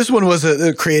 Yeah. This one was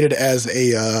created as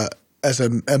a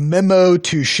memo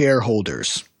to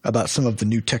shareholders about some of the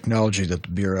new technology that the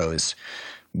Bureau is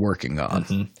working on.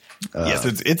 Mm-hmm. Yes,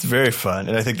 it's very fun,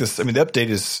 and I think this. I mean, the update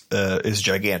is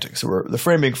gigantic. So the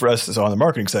framing for us is on the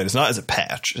marketing side is not as a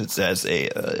patch; it's as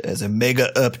a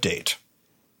mega update,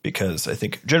 because I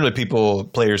think generally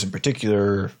players in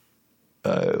particular,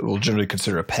 will generally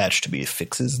consider a patch to be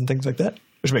fixes and things like that,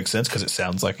 which makes sense because it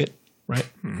sounds like it, right?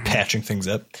 Mm-hmm. Patching things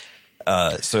up.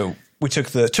 So we took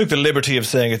the liberty of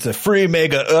saying it's a free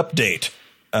mega update,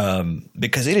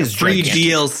 because it is free gigantic.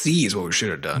 DLC is what we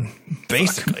should have done,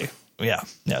 basically. Yeah,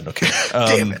 no kidding.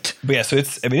 Damn it! But yeah, so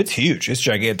it's huge. It's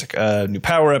gigantic. New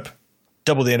power up,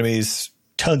 double the enemies,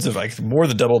 tons of more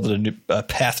than double the new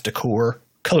path decor,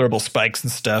 colorable spikes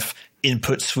and stuff.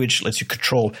 Input switch lets you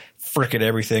control frickin'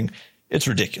 everything. It's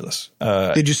ridiculous.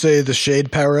 Did you say the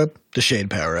shade power up? The shade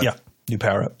power up. Yeah, new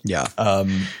power up. Yeah.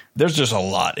 There's just a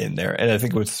lot in there, and I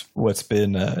think what's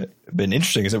been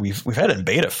interesting is that we've had it in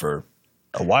beta for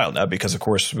a while now because, of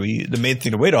course, the main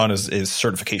thing to wait on is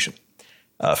certification.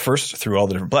 First through all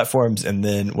the different platforms, and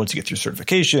then once you get through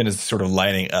certification, is sort of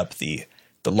lining up the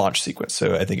launch sequence.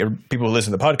 So I think people who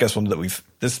listen to the podcast will know that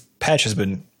this patch has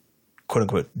been quote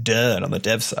unquote done on the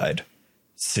dev side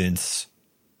since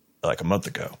like a month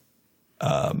ago.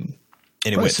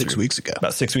 Anyway, 6 weeks ago.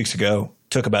 About 6 weeks ago.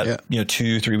 Took about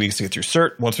 2-3 weeks to get through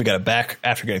cert. Once we got it back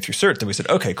after getting through cert, then we said,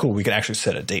 okay, cool, we can actually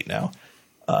set a date now.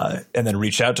 And then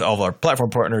reached out to all of our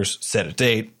platform partners, set a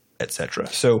date, etc.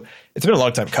 So it's been a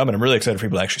long time coming. I'm really excited for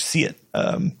people to actually see it.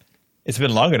 It's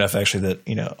been long enough actually that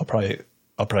I'll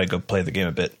probably go play the game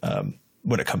a bit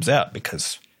when it comes out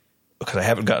because I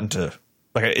haven't gotten to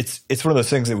it's one of those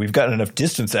things that we've gotten enough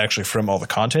distance actually from all the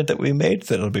content that we made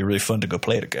that it'll be really fun to go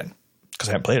play it again because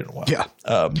I haven't played it in a while. Yeah.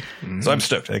 So I'm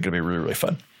stoked. I think it'll be really, really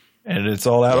fun, and it's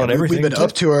all out on everything. We've been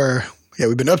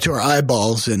up to our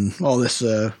eyeballs in all this.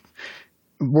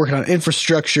 Working on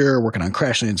infrastructure, working on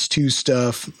Crashlands 2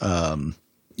 stuff.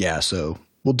 So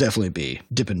we'll definitely be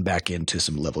dipping back into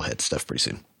some Levelhead stuff pretty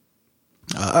soon.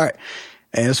 All right.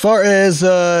 And as far as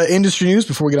industry news,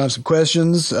 before we get on to some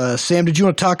questions, Sam, did you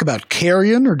want to talk about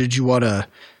Carrion or did you want to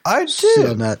sit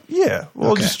on that? Yeah.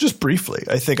 Well, just briefly.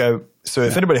 I think if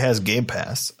anybody has Game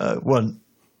Pass, I'm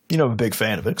a big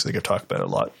fan of it because I get talked about it a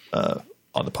lot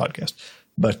on the podcast.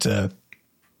 But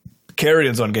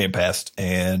Carrion's on Game Pass,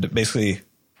 and basically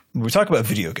we talk about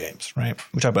video games, right?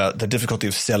 We talk about the difficulty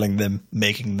of selling them,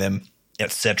 making them,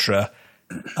 etc.,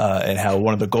 and how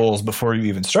one of the goals before you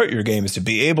even start your game is to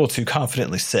be able to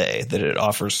confidently say that it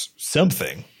offers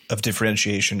something of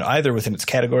differentiation either within its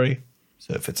category,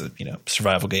 so if it's a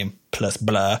survival game plus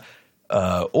blah,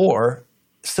 or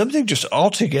something just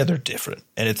altogether different.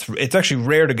 And it's actually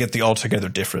rare to get the altogether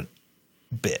different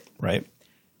bit, right?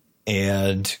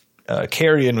 And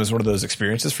Carrion was one of those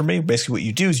experiences for me. Basically, what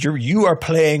you do is you are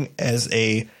playing as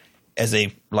a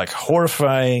like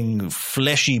horrifying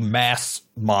fleshy mass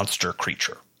monster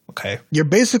creature. Okay, you're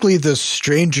basically the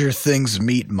Stranger Things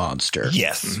meat monster.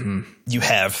 Yes, You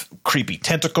have creepy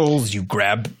tentacles. You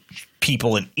grab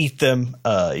people and eat them.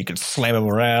 You can slam them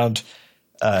around,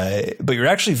 but you're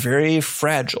actually very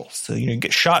fragile. So you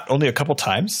get shot only a couple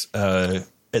times,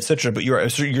 etc. But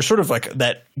you're sort of like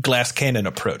that glass cannon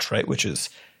approach, right? Which is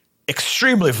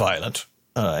extremely violent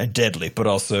and deadly, but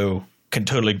also can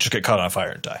totally just get caught on fire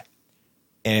and die.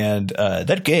 And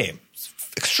that game is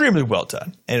extremely well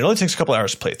done, and it only takes a couple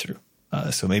hours to play through.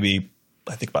 So maybe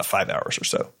I think about 5 hours or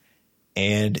so,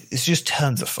 and it's just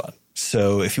tons of fun.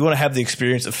 So if you want to have the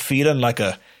experience of feeling like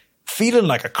a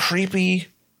creepy,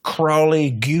 crawly,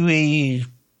 gooey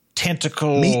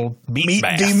tentacle meat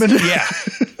mass. Demon, yeah.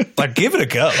 Like, give it a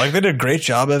go. Like, they did a great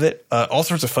job of it. All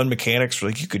sorts of fun mechanics.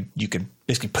 Like, you could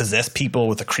basically possess people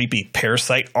with a creepy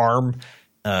parasite arm.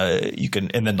 You can,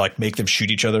 and then like make them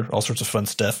shoot each other. All sorts of fun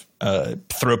stuff.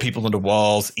 Throw people into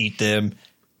walls, eat them,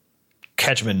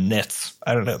 catch them in nets.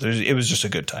 I don't know. It was just a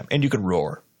good time. And you can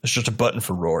roar. There's just a button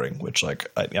for roaring, which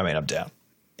I'm down.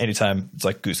 Anytime it's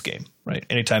like Goose Game, right?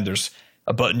 Anytime there's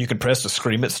a button you can press to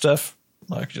scream at stuff,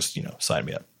 like just sign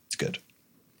me up. It's good.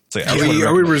 So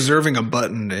Are we reserving a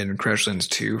button in Crashlands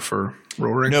 2 for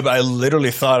roaring? No, but I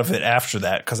literally thought of it after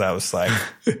that because I was like,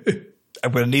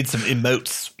 I'm going to need some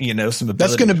emotes, some ability.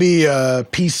 That's going to be a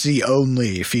PC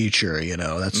only feature.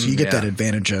 That's you get that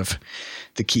advantage of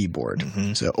the keyboard.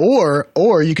 Mm-hmm. So,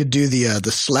 or you could do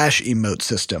the slash emote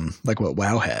system like what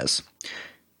WoW has.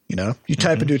 You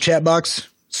type into a chat box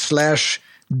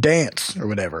 /dance or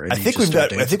whatever. I think we've got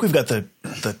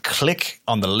the click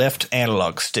on the left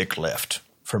analog stick left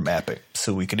for mapping,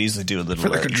 so we could easily do a little for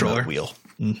the controller wheel.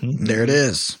 Mm-hmm. There it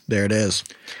is.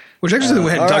 Which actually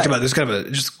we hadn't talked about. This is kind of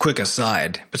a just quick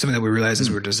aside, but something that we realized as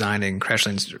we were designing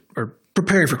Crashlands or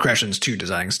preparing for Crashlands 2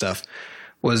 designing stuff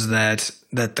was that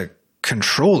the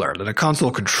controller, that a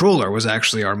console controller was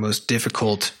actually our most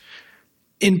difficult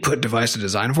input device to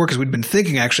design for, because we'd been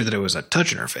thinking actually that it was a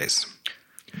touch interface.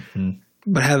 Mm-hmm.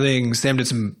 But having Sam did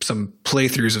some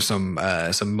playthroughs of some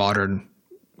modern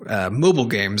mobile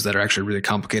games that are actually really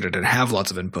complicated and have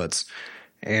lots of inputs,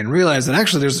 and realize that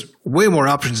actually there's way more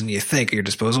options than you think at your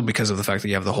disposal because of the fact that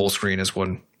you have the whole screen as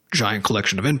one giant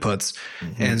collection of inputs.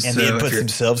 Mm-hmm. And so the inputs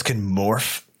themselves can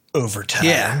morph over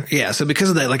time. Yeah. So because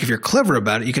of that, like if you're clever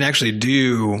about it, you can actually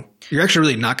you're actually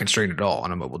really not constrained at all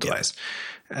on a mobile device.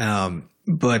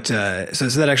 But so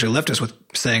that actually left us with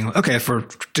saying, okay, for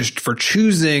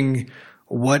choosing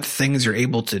what things you're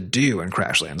able to do in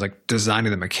Crashlands, like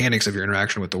designing the mechanics of your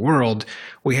interaction with the world,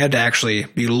 we had to actually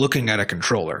be looking at a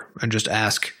controller and just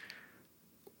ask,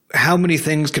 how many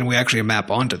things can we actually map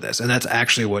onto this? And that's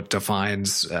actually what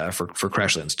defines for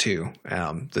Crashlands 2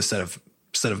 the set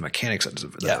of mechanics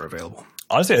that are available.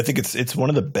 Honestly, I think it's one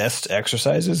of the best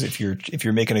exercises if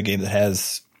you're making a game that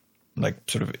has like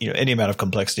sort of any amount of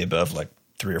complexity above like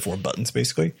 3 or 4 buttons,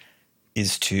 basically,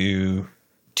 is to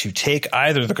take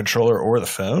either the controller or the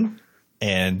phone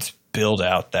and build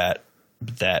out that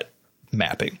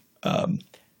mapping.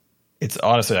 It's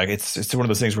honestly like it's one of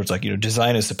those things where it's like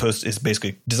design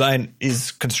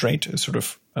is constraint is sort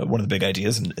of one of the big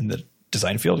ideas in the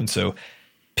design field, and so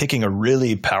picking a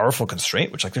really powerful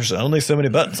constraint, which like there's only so many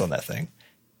buttons on that thing,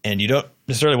 and you don't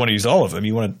necessarily want to use all of them.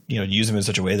 You want to use them in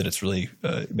such a way that it's really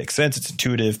it makes sense. It's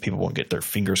intuitive. People won't get their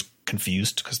fingers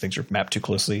confused because things are mapped too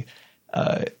closely.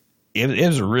 It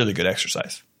was a really good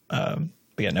exercise. But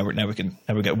yeah, now we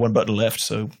got one button left,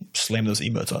 so slam those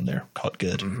emotes on there. Call it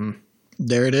good. Mm-hmm.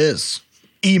 There it is.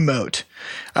 Emote.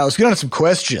 Let's get on to some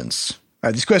questions. All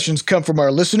right, these questions come from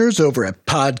our listeners over at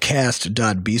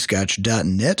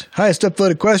podcast.bscotch.net. Highest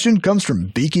upvoted question comes from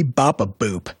Beaky Boppa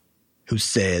Boop, who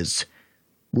says,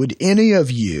 would any of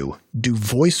you do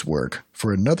voice work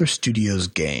for another studio's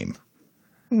game?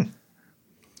 Would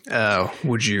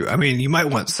you? I mean, you might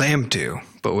want Sam to,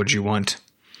 but would you want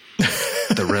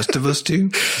the rest of us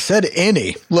to? Said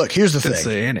any. Look, here's the thing.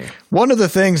 Say any. One of the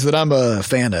things that I'm a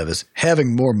fan of is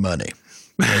having more money.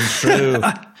 That's true.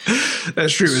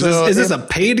 That's true. Is this a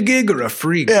paid gig or a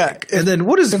free gig? Yeah. And then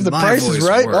what is if the my price voice is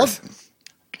right? worth?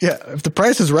 If the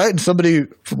price is right and somebody,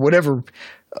 for whatever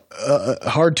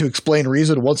hard to explain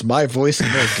reason, wants my voice in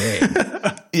their game,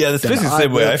 yeah, that's basically the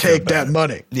same way I feel take that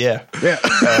money. Yeah.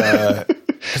 Because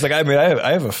like I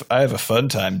have a fun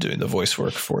time doing the voice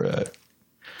work for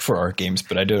our games,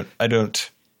 but I don't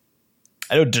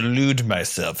delude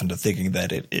myself into thinking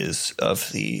that it is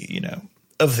of the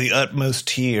utmost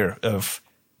tier of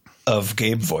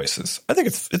game voices. I think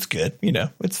it's good.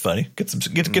 It's funny. Gets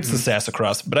the sass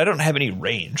across, but I don't have any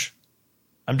range.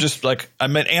 I'm just like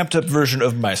I'm an amped up version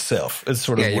of myself. It's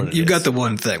sort of what it is. You've got the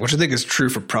one thing, which I think is true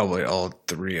for probably all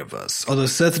 3 of us. Although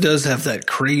Seth does have that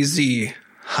crazy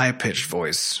high pitched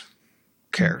voice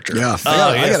character. Yeah,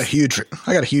 I got a huge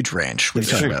range. What are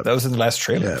you talking about? That was in the last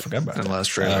trailer. Yeah. I forgot about in the last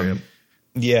trailer.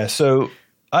 Yeah, so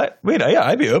I'd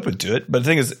be open to it. But the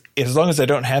thing is, as long as I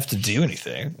don't have to do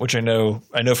anything, which I know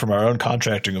from our own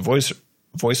contracting of voice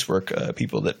work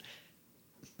people that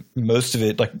most of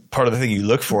it, like part of the thing you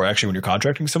look for actually when you're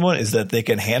contracting someone is that they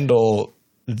can handle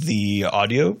the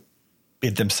audio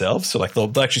themselves. So like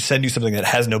they'll actually send you something that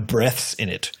has no breaths in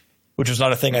it, which was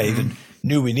not a thing I even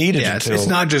knew we needed. Yeah, it's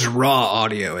not just raw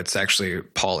audio; it's actually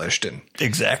polished and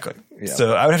exactly. Yeah.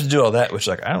 So I would have to do all that, which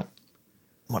like I don't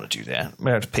want to do that. I'm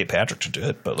gonna have to pay Patrick to do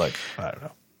it, but like I don't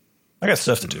know. I got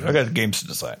stuff to do. I got games to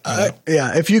decide.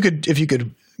 Yeah, if you could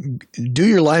do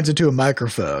your lines into a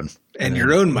microphone and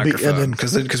your own microphone,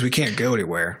 because we can't go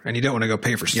anywhere, and you don't want to go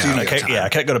pay for studio time. I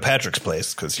can't go to Patrick's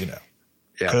place because Yeah.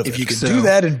 If you could do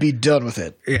that and be done with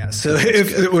it. Yeah. So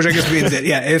which I guess means that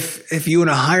if you want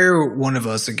to hire one of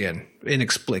us again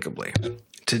inexplicably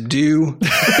to do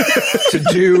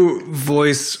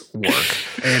voice work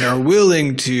and are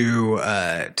willing to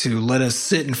let us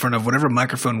sit in front of whatever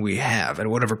microphone we have and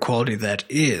whatever quality that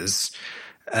is,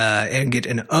 and get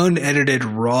an unedited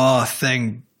raw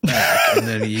thing back and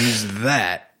then use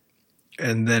that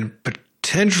and then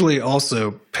potentially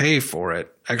also pay for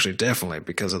it. Actually, definitely,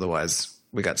 because otherwise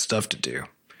we got stuff to do.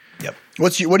 Yep.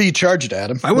 What do you charge it,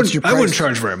 Adam? I wouldn't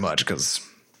charge very much because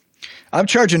I'm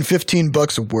charging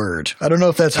 $15 a word. I don't know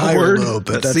if that's high or low,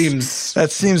 but that seems.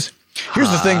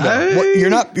 Here's the thing, though.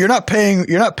 You're not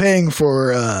paying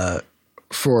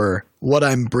for what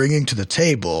I'm bringing to the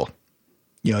table.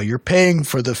 You know, you're paying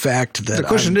for the fact that the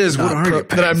question is, what are you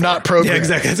paying that I'm for? not programmed. Yeah,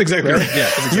 exactly. That's exactly right. Yeah,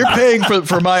 exactly. You're paying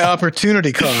for my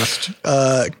opportunity cost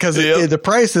because the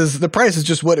price is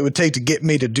just what it would take to get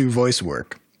me to do voice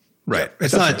work. Right.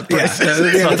 It's not. It's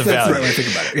not the value. That's the right way to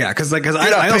think about it. Yeah, because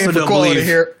I also don't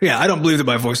believe. Yeah, I don't believe that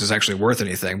my voice is actually worth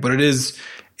anything. But it is,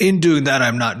 in doing that,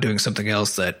 I'm not doing something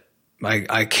else that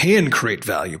I can create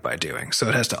value by doing. So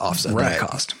it has to offset that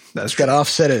cost. That's got to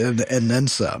offset it and then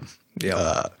some.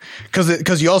 Yeah.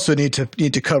 Because you also need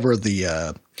to cover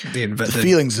the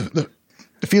feelings of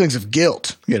the feelings of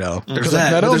guilt. You know, there's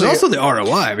that. But there's also the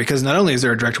ROI, because not only is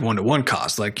there a direct 1-to-1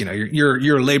 cost, like, you know,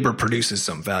 your labor produces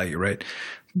some value, right?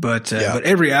 But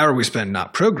every hour we spend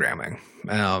not programming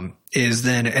is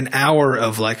then an hour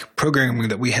of like programming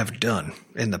that we have done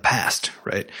in the past,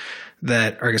 right?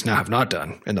 That, or I guess now have not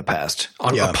done in the past,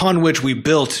 upon which we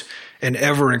built an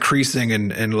ever increasing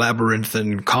and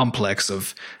labyrinthine complex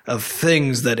of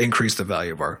things that increase the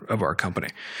value of our company.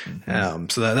 Mm-hmm.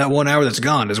 So that 1 hour that's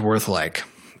gone is worth like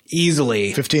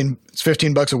easily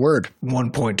 $15 a word,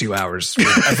 1.2 hours.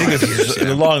 I think it's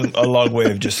a long way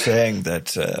of just saying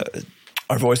that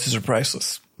our voices are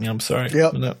priceless. Yeah, I'm sorry.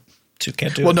 Yep. No,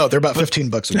 can't do it. Well, no, they're about $15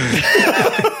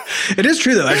 a word. It is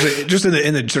true, though. Actually, just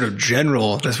in the sort of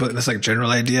general, that's like general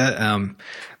idea.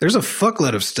 There's a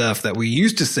fuckload of stuff that we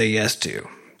used to say yes to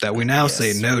that we now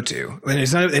say no to, and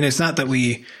it's not that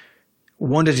we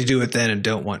wanted to do it then and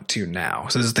don't want to now.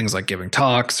 So this is things like giving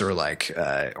talks or like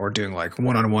or doing like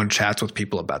one-on-one chats with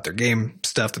people about their game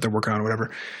stuff that they're working on or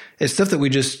whatever. It's stuff that we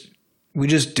just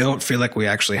don't feel like we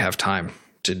actually have time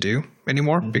to do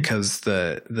anymore, because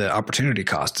the opportunity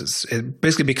cost it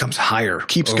basically becomes higher.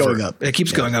 Keeps going up. It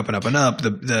keeps going up and up and up.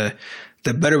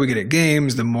 The better we get at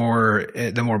games, the more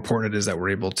important it is that we're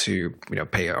able to, you know,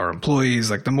 pay our employees.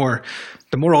 Like the more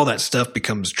all that stuff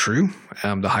becomes true,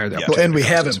 the higher the opportunity. And we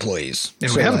have employees.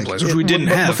 And we have employees, which we didn't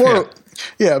have before.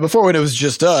 Before, when it was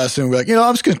just us, and we're like, you know,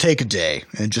 I'm just going to take a day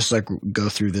and just like go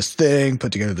through this thing,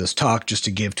 put together this talk just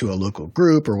to give to a local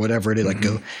group or whatever it is, like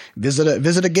go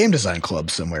visit a game design club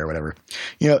somewhere or whatever.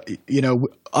 You know,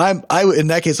 I in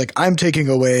that case, like I'm taking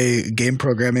away game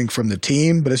programming from the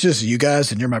team, but it's just you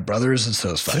guys and you're my brothers, and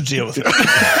so it's fine. So deal with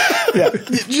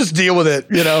it. Just deal with it,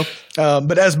 you know.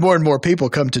 But as more and more people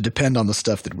come to depend on the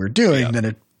stuff that we're doing, then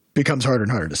it becomes harder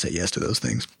and harder to say yes to those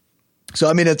things. So,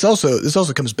 I mean, this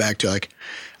also comes back to like,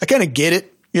 I kind of get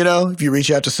it, you know, if you reach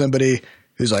out to somebody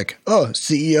who's like, oh,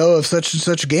 CEO of such and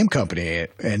such a game company,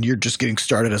 and you're just getting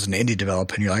started as an indie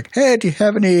developer, and you're like, hey, do you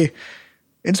have any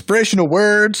inspirational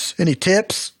words, any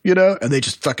tips, you know? And they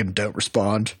just fucking don't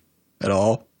respond at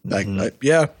all. Like,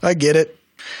 yeah, I get it.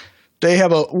 They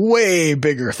have a way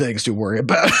bigger things to worry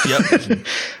about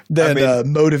than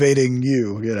motivating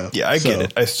you, you know? Yeah, I get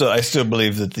it. I still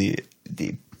believe that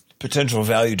the potential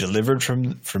value delivered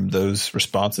from those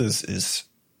responses is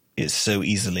so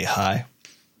easily high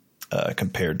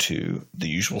compared to the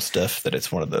usual stuff that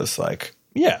it's one of those like,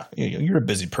 yeah, you're a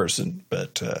busy person,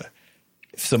 but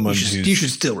if someone you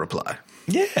should still reply.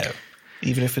 Yeah,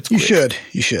 even if it's quick.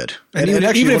 You should. And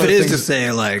even if it is to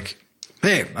say like,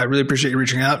 hey, I really appreciate you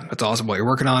reaching out. That's awesome what you're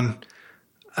working on.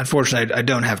 Unfortunately, I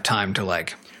don't have time to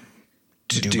like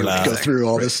go through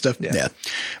all this stuff. Yeah.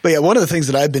 But yeah, one of the things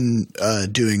that I've been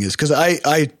doing is, because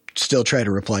I still try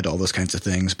to reply to all those kinds of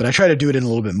things, but I try to do it in a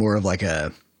little bit more of like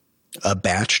a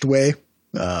batched way,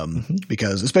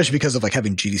 especially because of like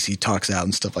having GDC talks out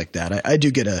and stuff like that. I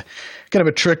do get a kind of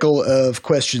a trickle of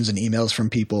questions and emails from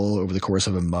people over the course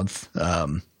of a month.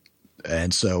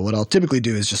 And so what I'll typically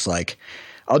do is just like,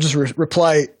 I'll just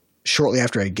reply shortly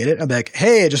after I get it. I'm like,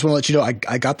 hey, I just want to let you know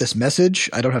I got this message.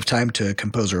 I don't have time to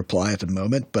compose a reply at the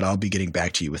moment, but I'll be getting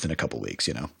back to you within a couple of weeks,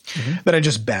 you know. Then I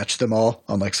just batch them all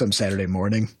on like some Saturday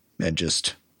morning and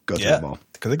just go through them all.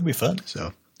 Because it can be fun.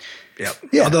 So, yeah.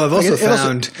 Although I've also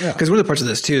found, because one of the parts of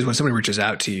this too is when somebody reaches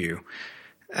out to you,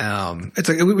 it's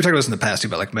like we talked about this in the past too,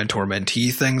 about like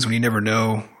mentor-mentee things, when you never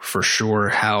know for sure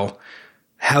how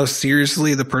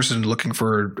seriously the person looking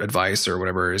for advice or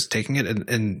whatever is taking it.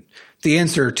 And the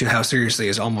answer to how seriously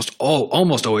is almost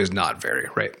always not very,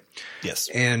 right? Yes.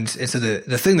 And so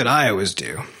the thing that I always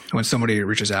do when somebody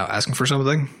reaches out asking for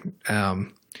something,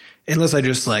 unless I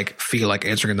just like feel like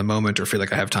answering in the moment or feel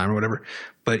like I have time or whatever.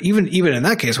 But even in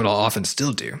that case, what I'll often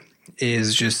still do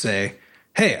is just say,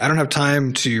 hey, I don't have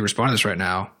time to respond to this right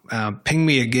now. Ping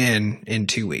me again in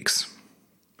 2 weeks.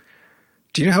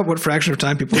 Do you know what fraction of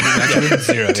time people get back to me?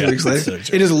 0, 2 weeks later?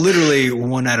 It is literally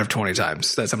 1 out of 20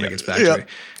 times that somebody gets back to me.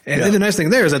 And then the nice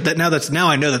thing there is that now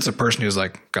I know that's a person who's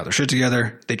like got their shit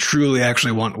together. They truly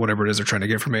actually want whatever it is they're trying to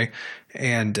get from me.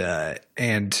 And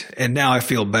now I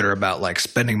feel better about like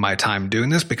spending my time doing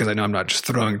this because I know I'm not just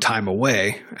throwing time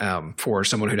away for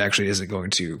someone who actually isn't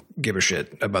going to give a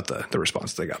shit about the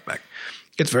response they got back.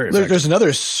 It's very effective. There's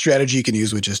another strategy you can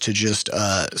use, which is to just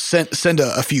send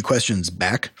a few questions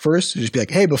back first. Just be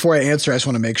like, hey, before I answer, I just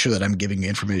want to make sure that I'm giving you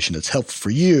information that's helpful for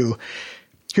you.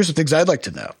 Here's some things I'd like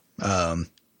to know.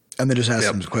 And then just ask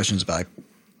some questions about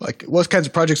like what kinds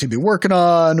of projects you've been working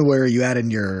on, where are you at in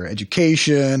your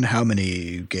education, how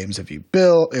many games have you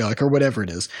built, or whatever it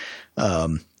is,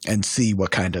 and see what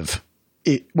kind of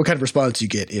response you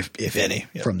get, if any,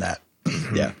 from that.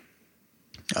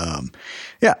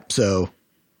 So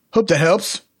hope that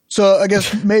helps. So I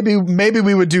guess maybe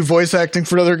we would do voice acting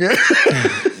for another game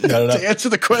to answer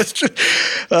the question.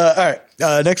 All right.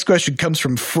 Next question comes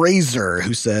from Fraser,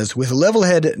 who says, with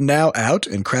Levelhead now out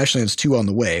and Crashlands 2 on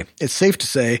the way, it's safe to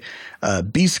say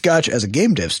B-Scotch as a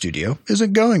game dev studio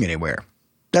isn't going anywhere.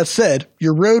 That said,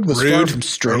 your road was far from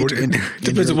straight.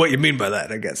 Depends on what you mean by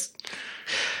that, I guess.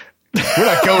 We're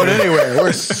not going anywhere.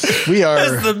 We are.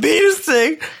 That's the meanest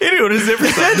thing anyone has ever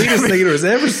said. The meanest thing anyone has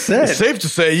ever said. It's safe to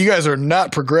say you guys are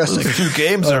not progressing. Those 2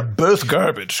 games are both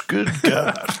garbage. Good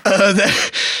God.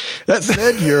 That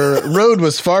said, your road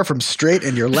was far from straight,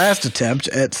 and your last attempt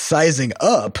at sizing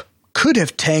up could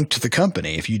have tanked the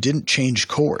company if you didn't change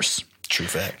course. True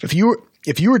fact. If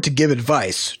you were to give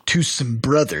advice to some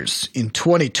brothers in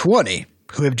 2020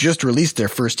 who have just released their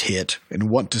first hit and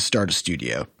want to start a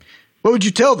studio, what would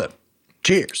you tell them?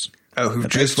 Cheers. Oh,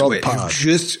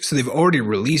 so they've already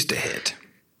released a hit.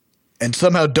 And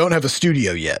somehow don't have a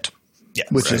studio yet. Yeah.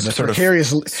 Which is a sort of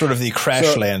the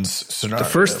Crashlands scenario. The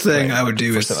first thing I would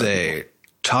do is say,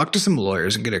 talk to some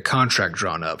lawyers and get a contract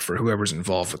drawn up for whoever's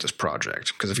involved with this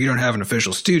project. Because if you don't have an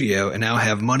official studio and now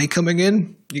have money coming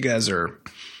in, you guys are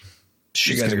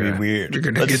going to be weird. You're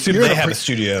going to get they have a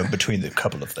studio between the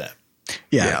couple of them.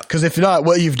 Yeah, because if not,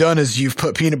 what you've done is you've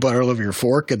put peanut butter all over your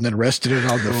fork and then rested it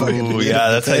on the fucking.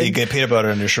 That's how you get peanut butter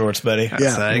in your shorts, buddy.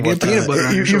 That's how you get peanut butter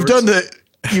on your shorts.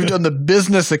 You've done the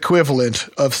business equivalent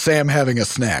of Sam having a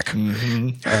snack. Mm-hmm.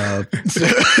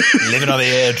 Living on the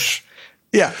edge.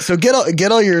 Yeah, so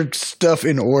get all your stuff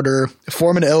in order.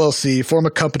 Form an LLC. Form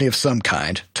a company of some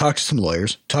kind. Talk to some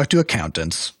lawyers. Talk to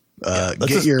accountants.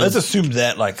 Let's assume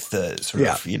that like the sort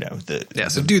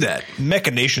of so do that.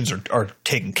 Machinations are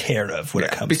taken care of when it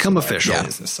comes become to official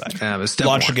business side.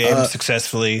 Launch a game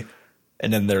successfully,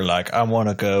 and then they're like, I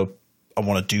want to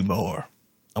do more.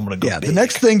 I'm going to go big. The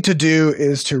next thing to do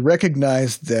is to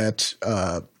recognize that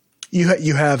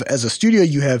you have as a studio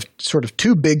you have sort of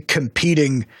 2 big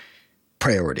competing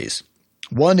priorities.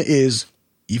 One is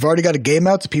you've already got a game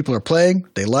out that people are playing,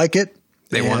 they like it,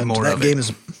 they want more of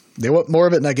it. They want more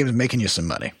of it, and that game is making you some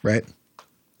money, right?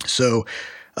 So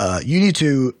you need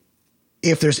to –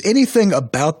 if there's anything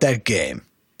about that game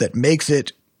that makes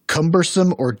it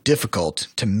cumbersome or difficult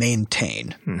to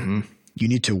maintain, you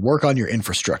need to work on your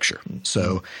infrastructure.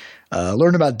 So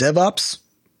learn about DevOps.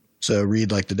 So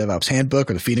read like the DevOps Handbook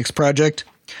or the Phoenix Project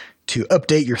to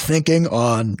update your thinking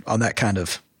on that kind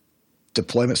of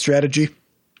deployment strategy.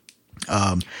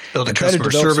 Build a customer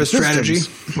service strategy,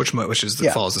 which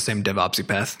follows the same DevOpsy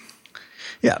path.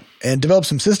 Yeah, and develop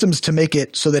some systems to make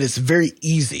it so that it's very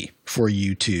easy for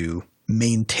you to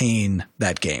maintain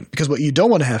that game. Because what you don't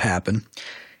want to have happen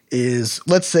is,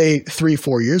 let's say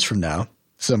 3-4 years from now,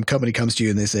 some company comes to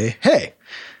you and they say, hey,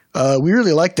 we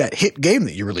really like that hit game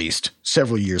that you released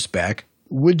several years back.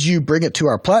 Would you bring it to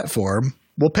our platform?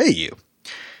 We'll pay you.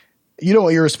 You don't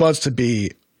want your response to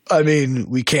be, I mean,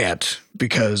 we can't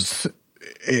because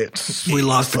we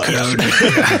lost the code.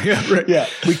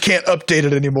 We can't update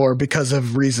it anymore because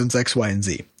of reasons X, Y, and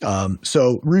Z.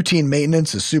 So routine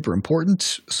maintenance is super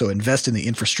important. So invest in the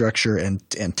infrastructure and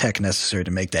tech necessary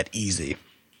to make that easy.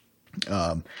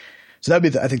 So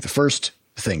that'd be, I think, the first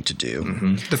thing to do.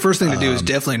 Mm-hmm. The first thing to do is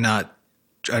definitely not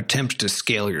attempt to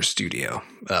scale your studio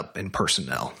up in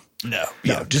personnel. No,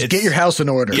 just get your house in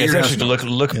order. Yeah, actually to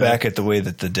look back at the way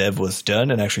that the dev was done,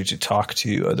 and actually to talk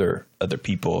to other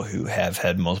people who have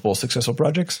had multiple successful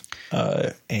projects,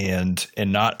 and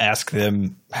not ask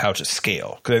them how to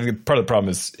scale. Because I think part of the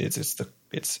problem is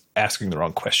it's asking the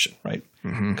wrong question, right?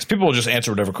 Because people will just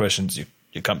answer whatever questions you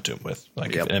come to them with,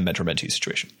 like in a mentor-mentee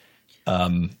situation.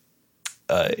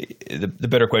 the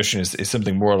better question is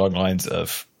something more along the lines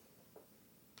of,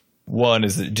 one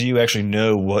is that, do you actually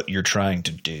know what you're trying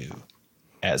to do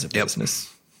as a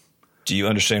business? Do you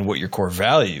understand what your core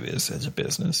value is as a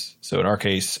business? So in our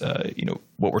case,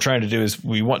 what we're trying to do is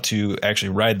we want to actually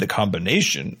ride the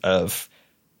combination of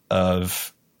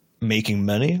making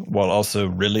money while also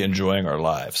really enjoying our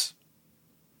lives,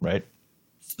 right?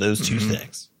 It's those two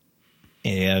things.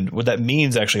 And what that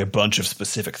means actually a bunch of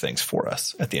specific things for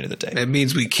us at the end of the day. It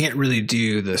means we can't really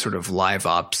do the sort of live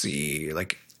opsy,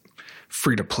 like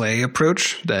free to play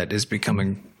approach that is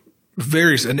becoming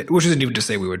which isn't even to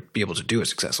say we would be able to do it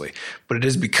successfully, but it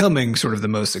is becoming sort of the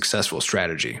most successful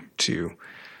strategy to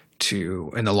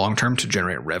in the long term to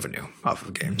generate revenue off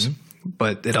of games.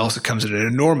 But it also comes at an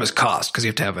enormous cost because you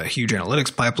have to have a huge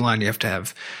analytics pipeline. You have to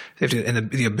have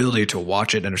the ability to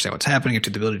watch it, understand what's happening. You have to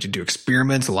have the ability to do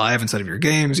experiments live inside of your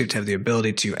games. You have to have the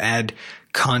ability to add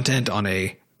content on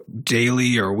a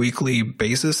daily or weekly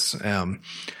basis.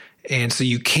 And so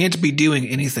you can't be doing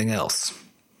anything else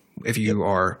if you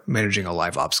are managing a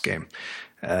live ops game.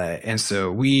 And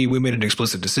so we made an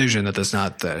explicit decision that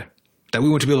that we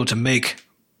want to be able to make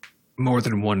more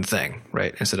than one thing,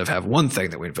 right? Instead of have one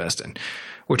thing that we invest in,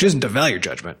 which isn't a value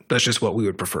judgment. That's just what we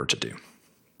would prefer to do.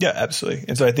 Yeah, absolutely.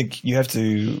 And so I think you have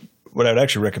to, what I would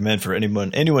actually recommend for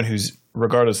anyone who's,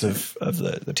 regardless of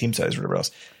the team size or whatever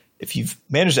else, if you've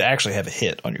managed to actually have a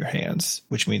hit on your hands,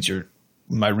 which means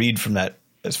my read from that,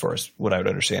 as far as what I would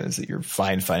understand, is that you're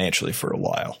fine financially for a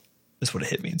while. That's what a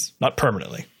hit means. Not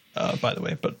permanently, by the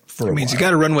way, but for a while. It means you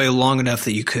got a runway long enough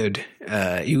that you could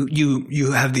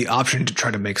you have the option to try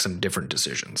to make some different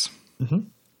decisions. You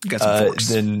got some forks.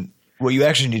 Then what you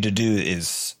actually need to do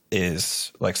is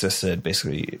like Seth said,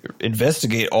 basically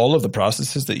investigate all of the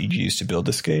processes that you use to build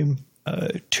this game,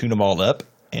 tune them all up,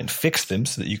 and fix them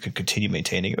so that you can continue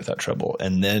maintaining it without trouble,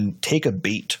 and then take a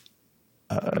beat.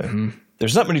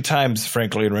 There's not many times,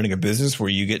 frankly, in running a business where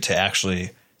you get to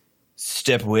actually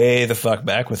step way the fuck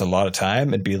back with a lot of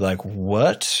time and be like,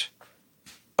 what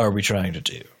are we trying to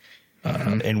do?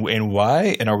 And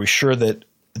why? And are we sure that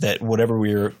whatever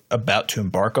we're about to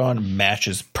embark on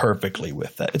matches perfectly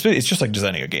with that? It's just like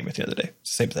designing a game at the end of the day.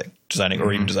 It's the same thing. Designing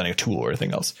or even designing a tool or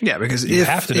anything else. Yeah, because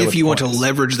if you want to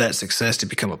leverage that success to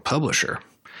become a publisher,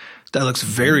 that looks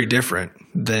very different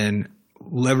than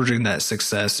leveraging that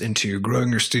success into growing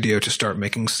your studio to start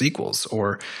making sequels,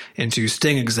 or into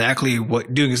doing exactly what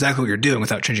you're doing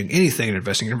without changing anything and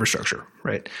investing in infrastructure,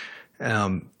 right?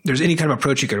 There's any kind of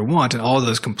approach you could want, and all of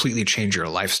those completely change your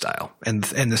lifestyle and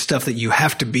the stuff that you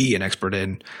have to be an expert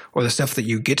in, or the stuff that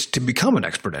you get to become an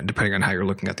expert in, depending on how you're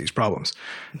looking at these problems.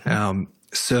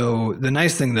 So the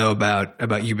nice thing though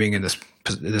about you being in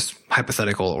this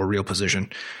hypothetical or real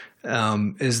position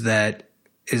is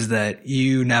that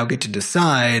you now get to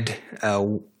decide.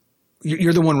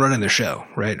 You're the one running the show,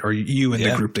 right? Or you and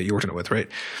the group that you're working with, right?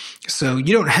 So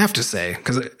you don't have to say,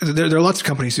 because there are lots of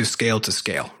companies who scale to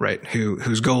scale, right?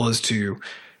 Whose goal is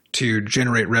to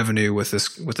generate revenue with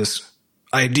this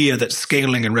idea that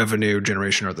scaling and revenue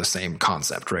generation are the same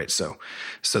concept, right? So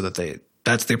that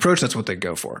that's the approach. That's what they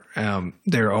go for.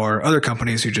 There are other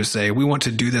companies who just say, we want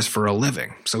to do this for a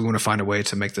living, so we want to find a way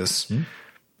to make this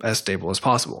as stable as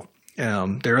possible.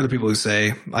 There are other people who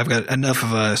say, I've got enough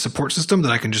of a support system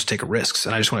that I can just take risks,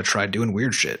 and I just want to try doing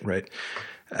weird shit, right?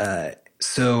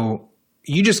 So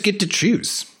you just get to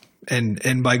choose.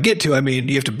 And by get to, I mean,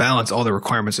 you have to balance all the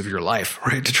requirements of your life,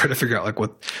 right? To try to figure out like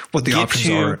what the options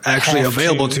are actually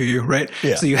available to you, right?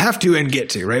 Yeah. So you have to and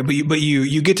get to, right? But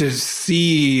you get to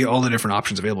see all the different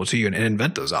options available to you and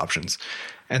invent those options.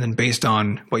 And then based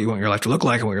on what you want your life to look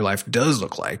like and what your life does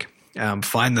look like,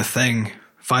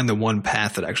 find the one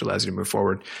path that actually allows you to move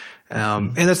forward.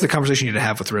 And that's the conversation you need to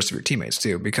have with the rest of your teammates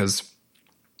too, because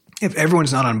if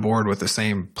everyone's not on board with the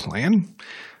same plan,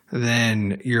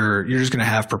 then you're just going to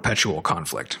have perpetual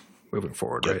conflict moving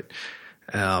forward, right?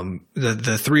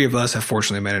 The three of us have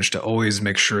fortunately managed to always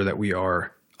make sure that we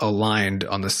are aligned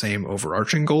on the same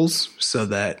overarching goals, so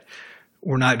that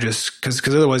we're not just because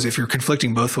otherwise, if you're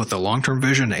conflicting both with the long-term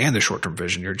vision and the short-term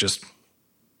vision, you're just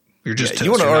you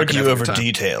want to argue over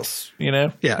details, you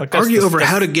know? Yeah, like argue over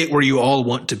how to get where you all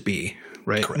want to be,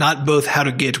 right? Correct. Not both how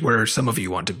to get where some of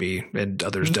you want to be and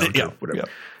others don't. Yeah, whatever.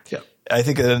 Yeah. I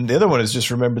think the other one is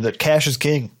just remember that cash is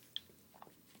king.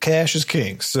 Cash is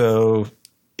king. So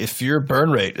if your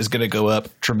burn rate is going to go up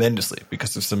tremendously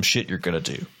because of some shit you're going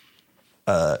to do,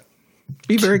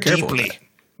 be very careful.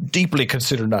 Deeply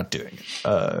consider not doing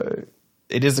it.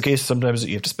 It is the case sometimes that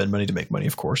you have to spend money to make money,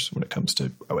 of course, when it comes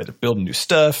to either building new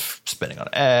stuff, spending on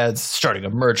ads, starting a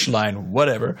merch line,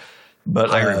 whatever. But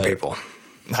hiring people.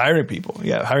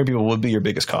 Yeah. Hiring people will be your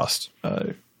biggest cost.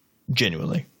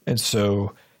 genuinely. And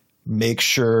so make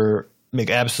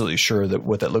absolutely sure that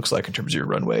what that looks like in terms of your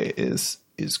runway is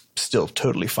still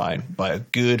totally fine by a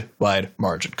good wide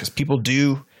margin. Because people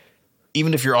do,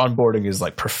 even if your onboarding is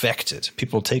like perfected,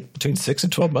 people take between 6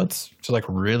 and 12 months to like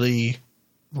really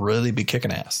be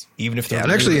kicking ass. Even if they're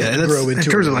in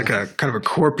terms of like a kind of a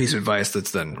core piece of advice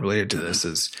that's then related to this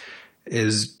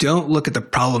is don't look at the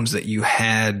problems that you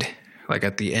had like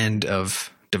at the end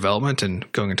of development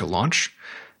and going into launch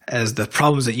as the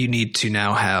problems that you need to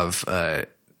now have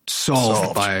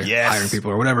solved by hiring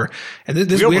people or whatever. And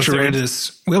we actually ran into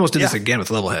this. We almost did this again with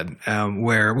Levelhead,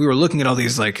 where we were looking at all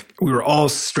these, like, we were all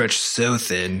stretched so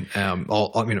thin,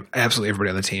 absolutely everybody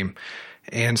on the team.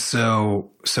 And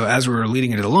so as we were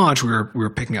leading into the launch, we were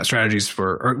picking out strategies we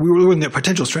were looking at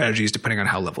potential strategies depending on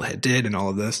how Levelhead did and all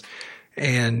of this.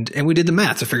 And we did the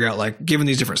math to figure out, like, given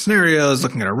these different scenarios,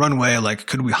 looking at a runway, like,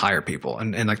 could we hire people?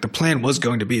 And like the plan was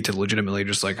going to be to legitimately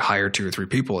just like hire 2 or 3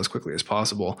 people as quickly as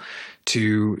possible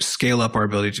to scale up our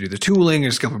ability to do the tooling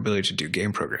and scale up our ability to do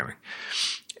game programming.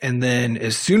 And then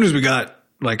as soon as we got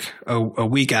like a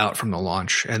week out from the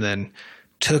launch and then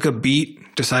took a beat,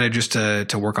 decided just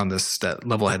to work on that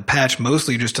Levelhead patch,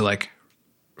 mostly just to like,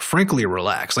 frankly,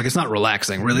 relax. Like, it's not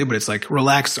relaxing really, but it's like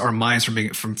relax our minds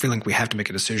from feeling like we have to make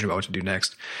a decision about what to do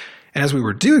next. And as we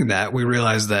were doing that, we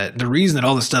realized that the reason that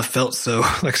all this stuff felt so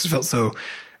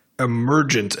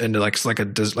emergent and like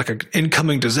an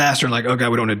incoming disaster, and like, oh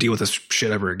god, we don't want to deal with this shit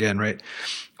ever again, right?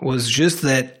 Was just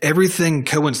that everything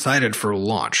coincided for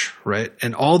launch, right?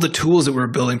 And all the tools that we were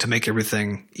building to make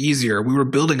everything easier, we were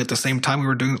building at the same time we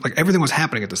were doing, like, everything was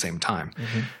happening at the same time.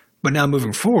 Mm-hmm. But now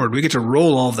moving forward, we get to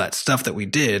roll all of that stuff that we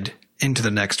did into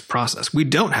the next process. We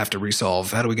don't have to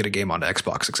resolve how do we get a game onto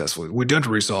Xbox successfully. We don't have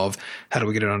to resolve how do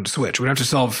we get it onto Switch. We don't have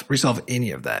to resolve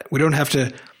any of that. We don't have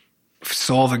to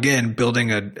solve again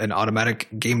building an automatic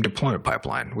game deployment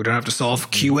pipeline. We don't have to solve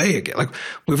QA again. Like,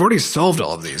 we've already solved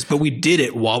all of these, but we did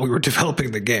it while we were developing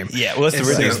the game. Yeah, well, that's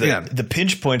the real thing. The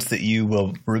pinch points that you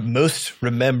will most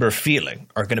remember feeling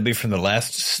are going to be from the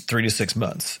last 3 to 6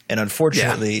 months. And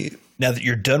unfortunately, now that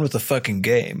you're done with the fucking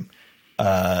game,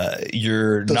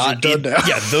 you're not done now.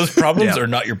 Yeah, those problems are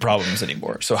not your problems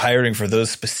anymore. So hiring for those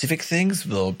specific things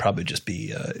will probably just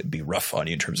be rough on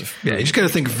you in terms of you just got to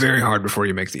think very hard before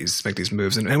you make these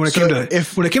moves. And when it came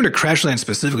to Crashland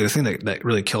specifically, the thing that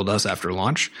really killed us after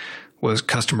launch was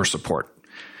customer support,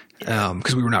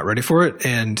 because we were not ready for it,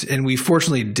 and we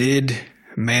fortunately did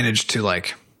manage to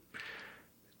like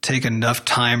take enough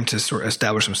time to sort of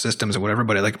establish some systems and whatever,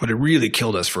 but it really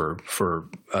killed us for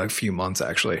a few months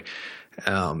actually.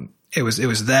 It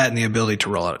was that and the ability to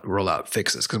roll out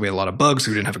fixes, because we had a lot of bugs,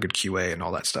 so we didn't have a good QA and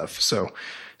all that stuff. So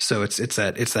it's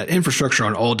that infrastructure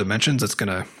on all dimensions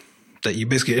that you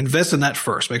basically invest in that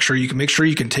first. Make sure you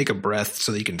can take a breath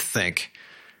so that you can think,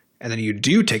 and then you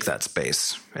do take that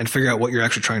space and figure out what you're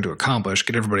actually trying to accomplish,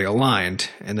 get everybody aligned,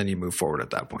 and then you move forward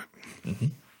at that point. Mm-hmm.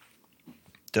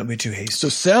 Don't be too hasty.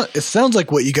 So it sounds like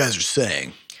what you guys are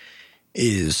saying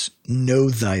is know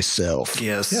thyself.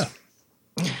 Yes.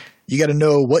 Yeah. You got to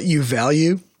know what you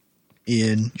value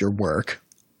in your work.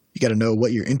 You got to know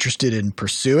what you're interested in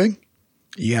pursuing.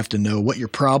 You have to know what your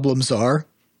problems are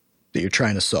that you're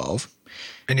trying to solve.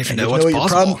 And if you know what's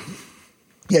possible.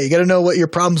 You got to know what your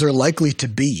problems are likely to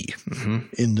be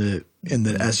in the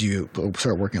as you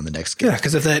start working on the next game. Yeah,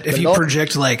 because if you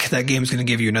project like that game's going to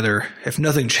give you another, if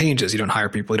nothing changes, you don't hire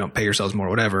people, you don't pay yourselves more,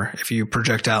 whatever. If you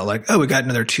project out like, oh, we got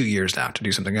another 2 years now to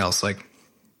do something else, like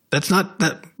that's not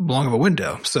that long of a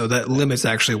window. So that limits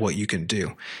actually what you can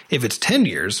do. If it's 10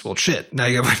 years, well, shit. Now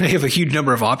you have a huge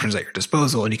number of options at your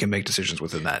disposal, and you can make decisions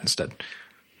within that instead.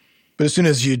 But as soon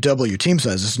as you double your team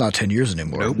size, it's not 10 years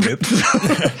anymore. Nope.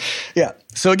 Yeah.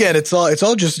 So again, it's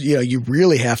all just, you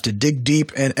really have to dig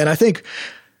deep. And I think,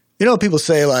 people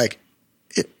say like,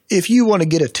 if you want to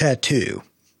get a tattoo,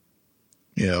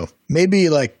 maybe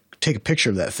like take a picture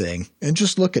of that thing and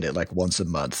just look at it like once a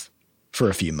month for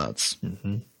a few months.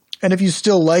 Mm-hmm. And if you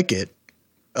still like it,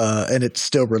 and it's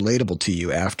still relatable to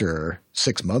you after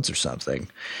 6 months or something,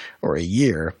 or a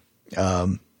year,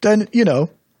 then,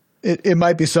 it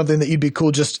might be something that you'd be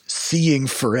cool just seeing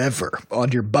forever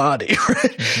on your body.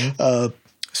 Right? Mm-hmm.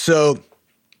 So,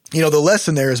 the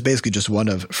lesson there is basically just one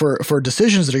of for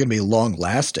decisions that are going to be long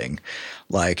lasting,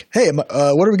 like, hey, what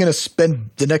are we going to spend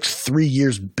the next 3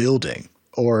 years building?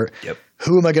 Or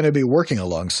who am I going to be working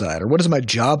alongside? Or what is my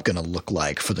job going to look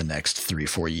like for the next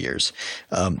 3-4 years?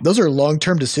 Those are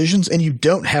long-term decisions, and you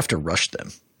don't have to rush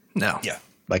them. No. Yeah.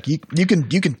 Like you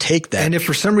can take that. And if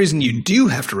for some reason you do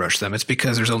have to rush them, it's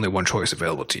because there's only one choice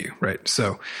available to you, right?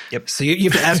 So, so you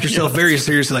have to ask yourself very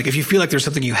seriously, like if you feel like there's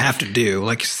something you have to do,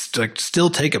 like still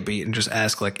take a beat and just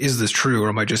ask, like, is this true, or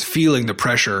am I just feeling the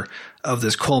pressure of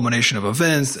this culmination of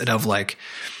events and of like,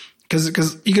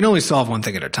 because you can only solve one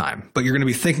thing at a time, but you're going to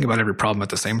be thinking about every problem at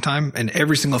the same time, and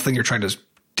every single thing you're trying to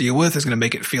deal with is going to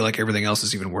make it feel like everything else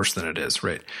is even worse than it is,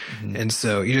 right? Mm-hmm. And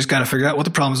so you just got to figure out what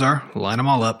the problems are, line them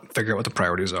all up, figure out what the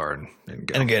priorities are, and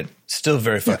go. And again, still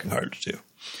very fucking hard to do.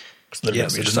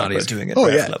 Yes, it's not easy doing it.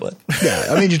 Level. Yeah,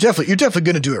 I mean, you're definitely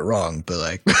going to do it wrong, but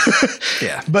like,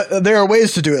 yeah. But there are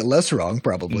ways to do it less wrong,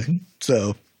 probably. Mm-hmm.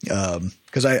 So,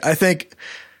 because I think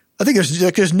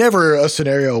there's never a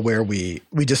scenario where we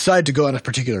decide to go on a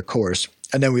particular course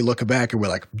and then we look back and we're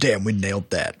like, damn, we nailed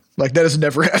that. Like that has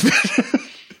never happened.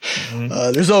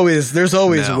 Mm-hmm. There's always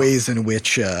ways in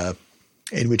which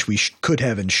we could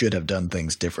have and should have done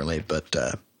things differently. But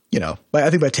I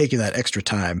think by taking that extra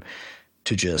time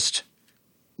to just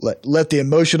let the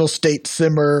emotional state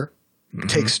simmer, mm-hmm.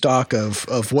 take stock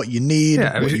of what you need.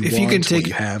 Yeah, what you if want, you can take what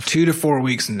you have. 2 to 4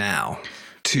 weeks now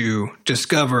to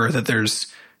discover that there's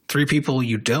 3 people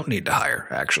you don't need to hire,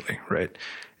 actually, right?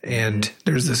 And mm-hmm.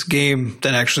 there's this game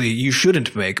that actually you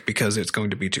shouldn't make because it's going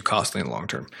to be too costly in the long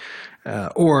term.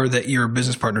 Or that your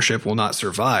business partnership will not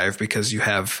survive because you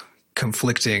have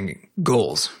conflicting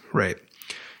goals, right?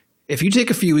 If you take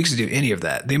a few weeks to do any of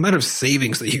that, the amount of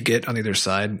savings that you get on the other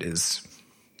side is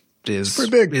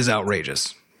pretty big. Is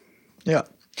outrageous. Yeah.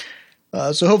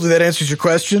 So hopefully that answers your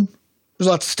question. There's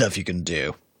lots of stuff you can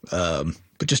do, but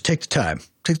just take the time.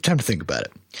 Take the time to think about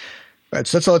it. All right,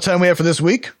 so that's all the time we have for this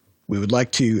week. We would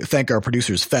like to thank our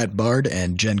producers, Fat Bard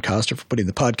and Jen Coster, for putting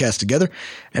the podcast together.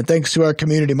 And thanks to our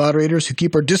community moderators who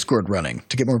keep our Discord running.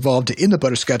 To get more involved in the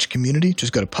Butterscotch community,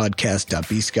 just go to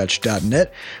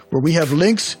podcast.bscotch.net, where we have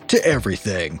links to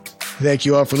everything. Thank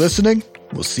you all for listening.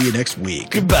 We'll see you next week.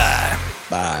 Goodbye.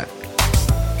 Bye.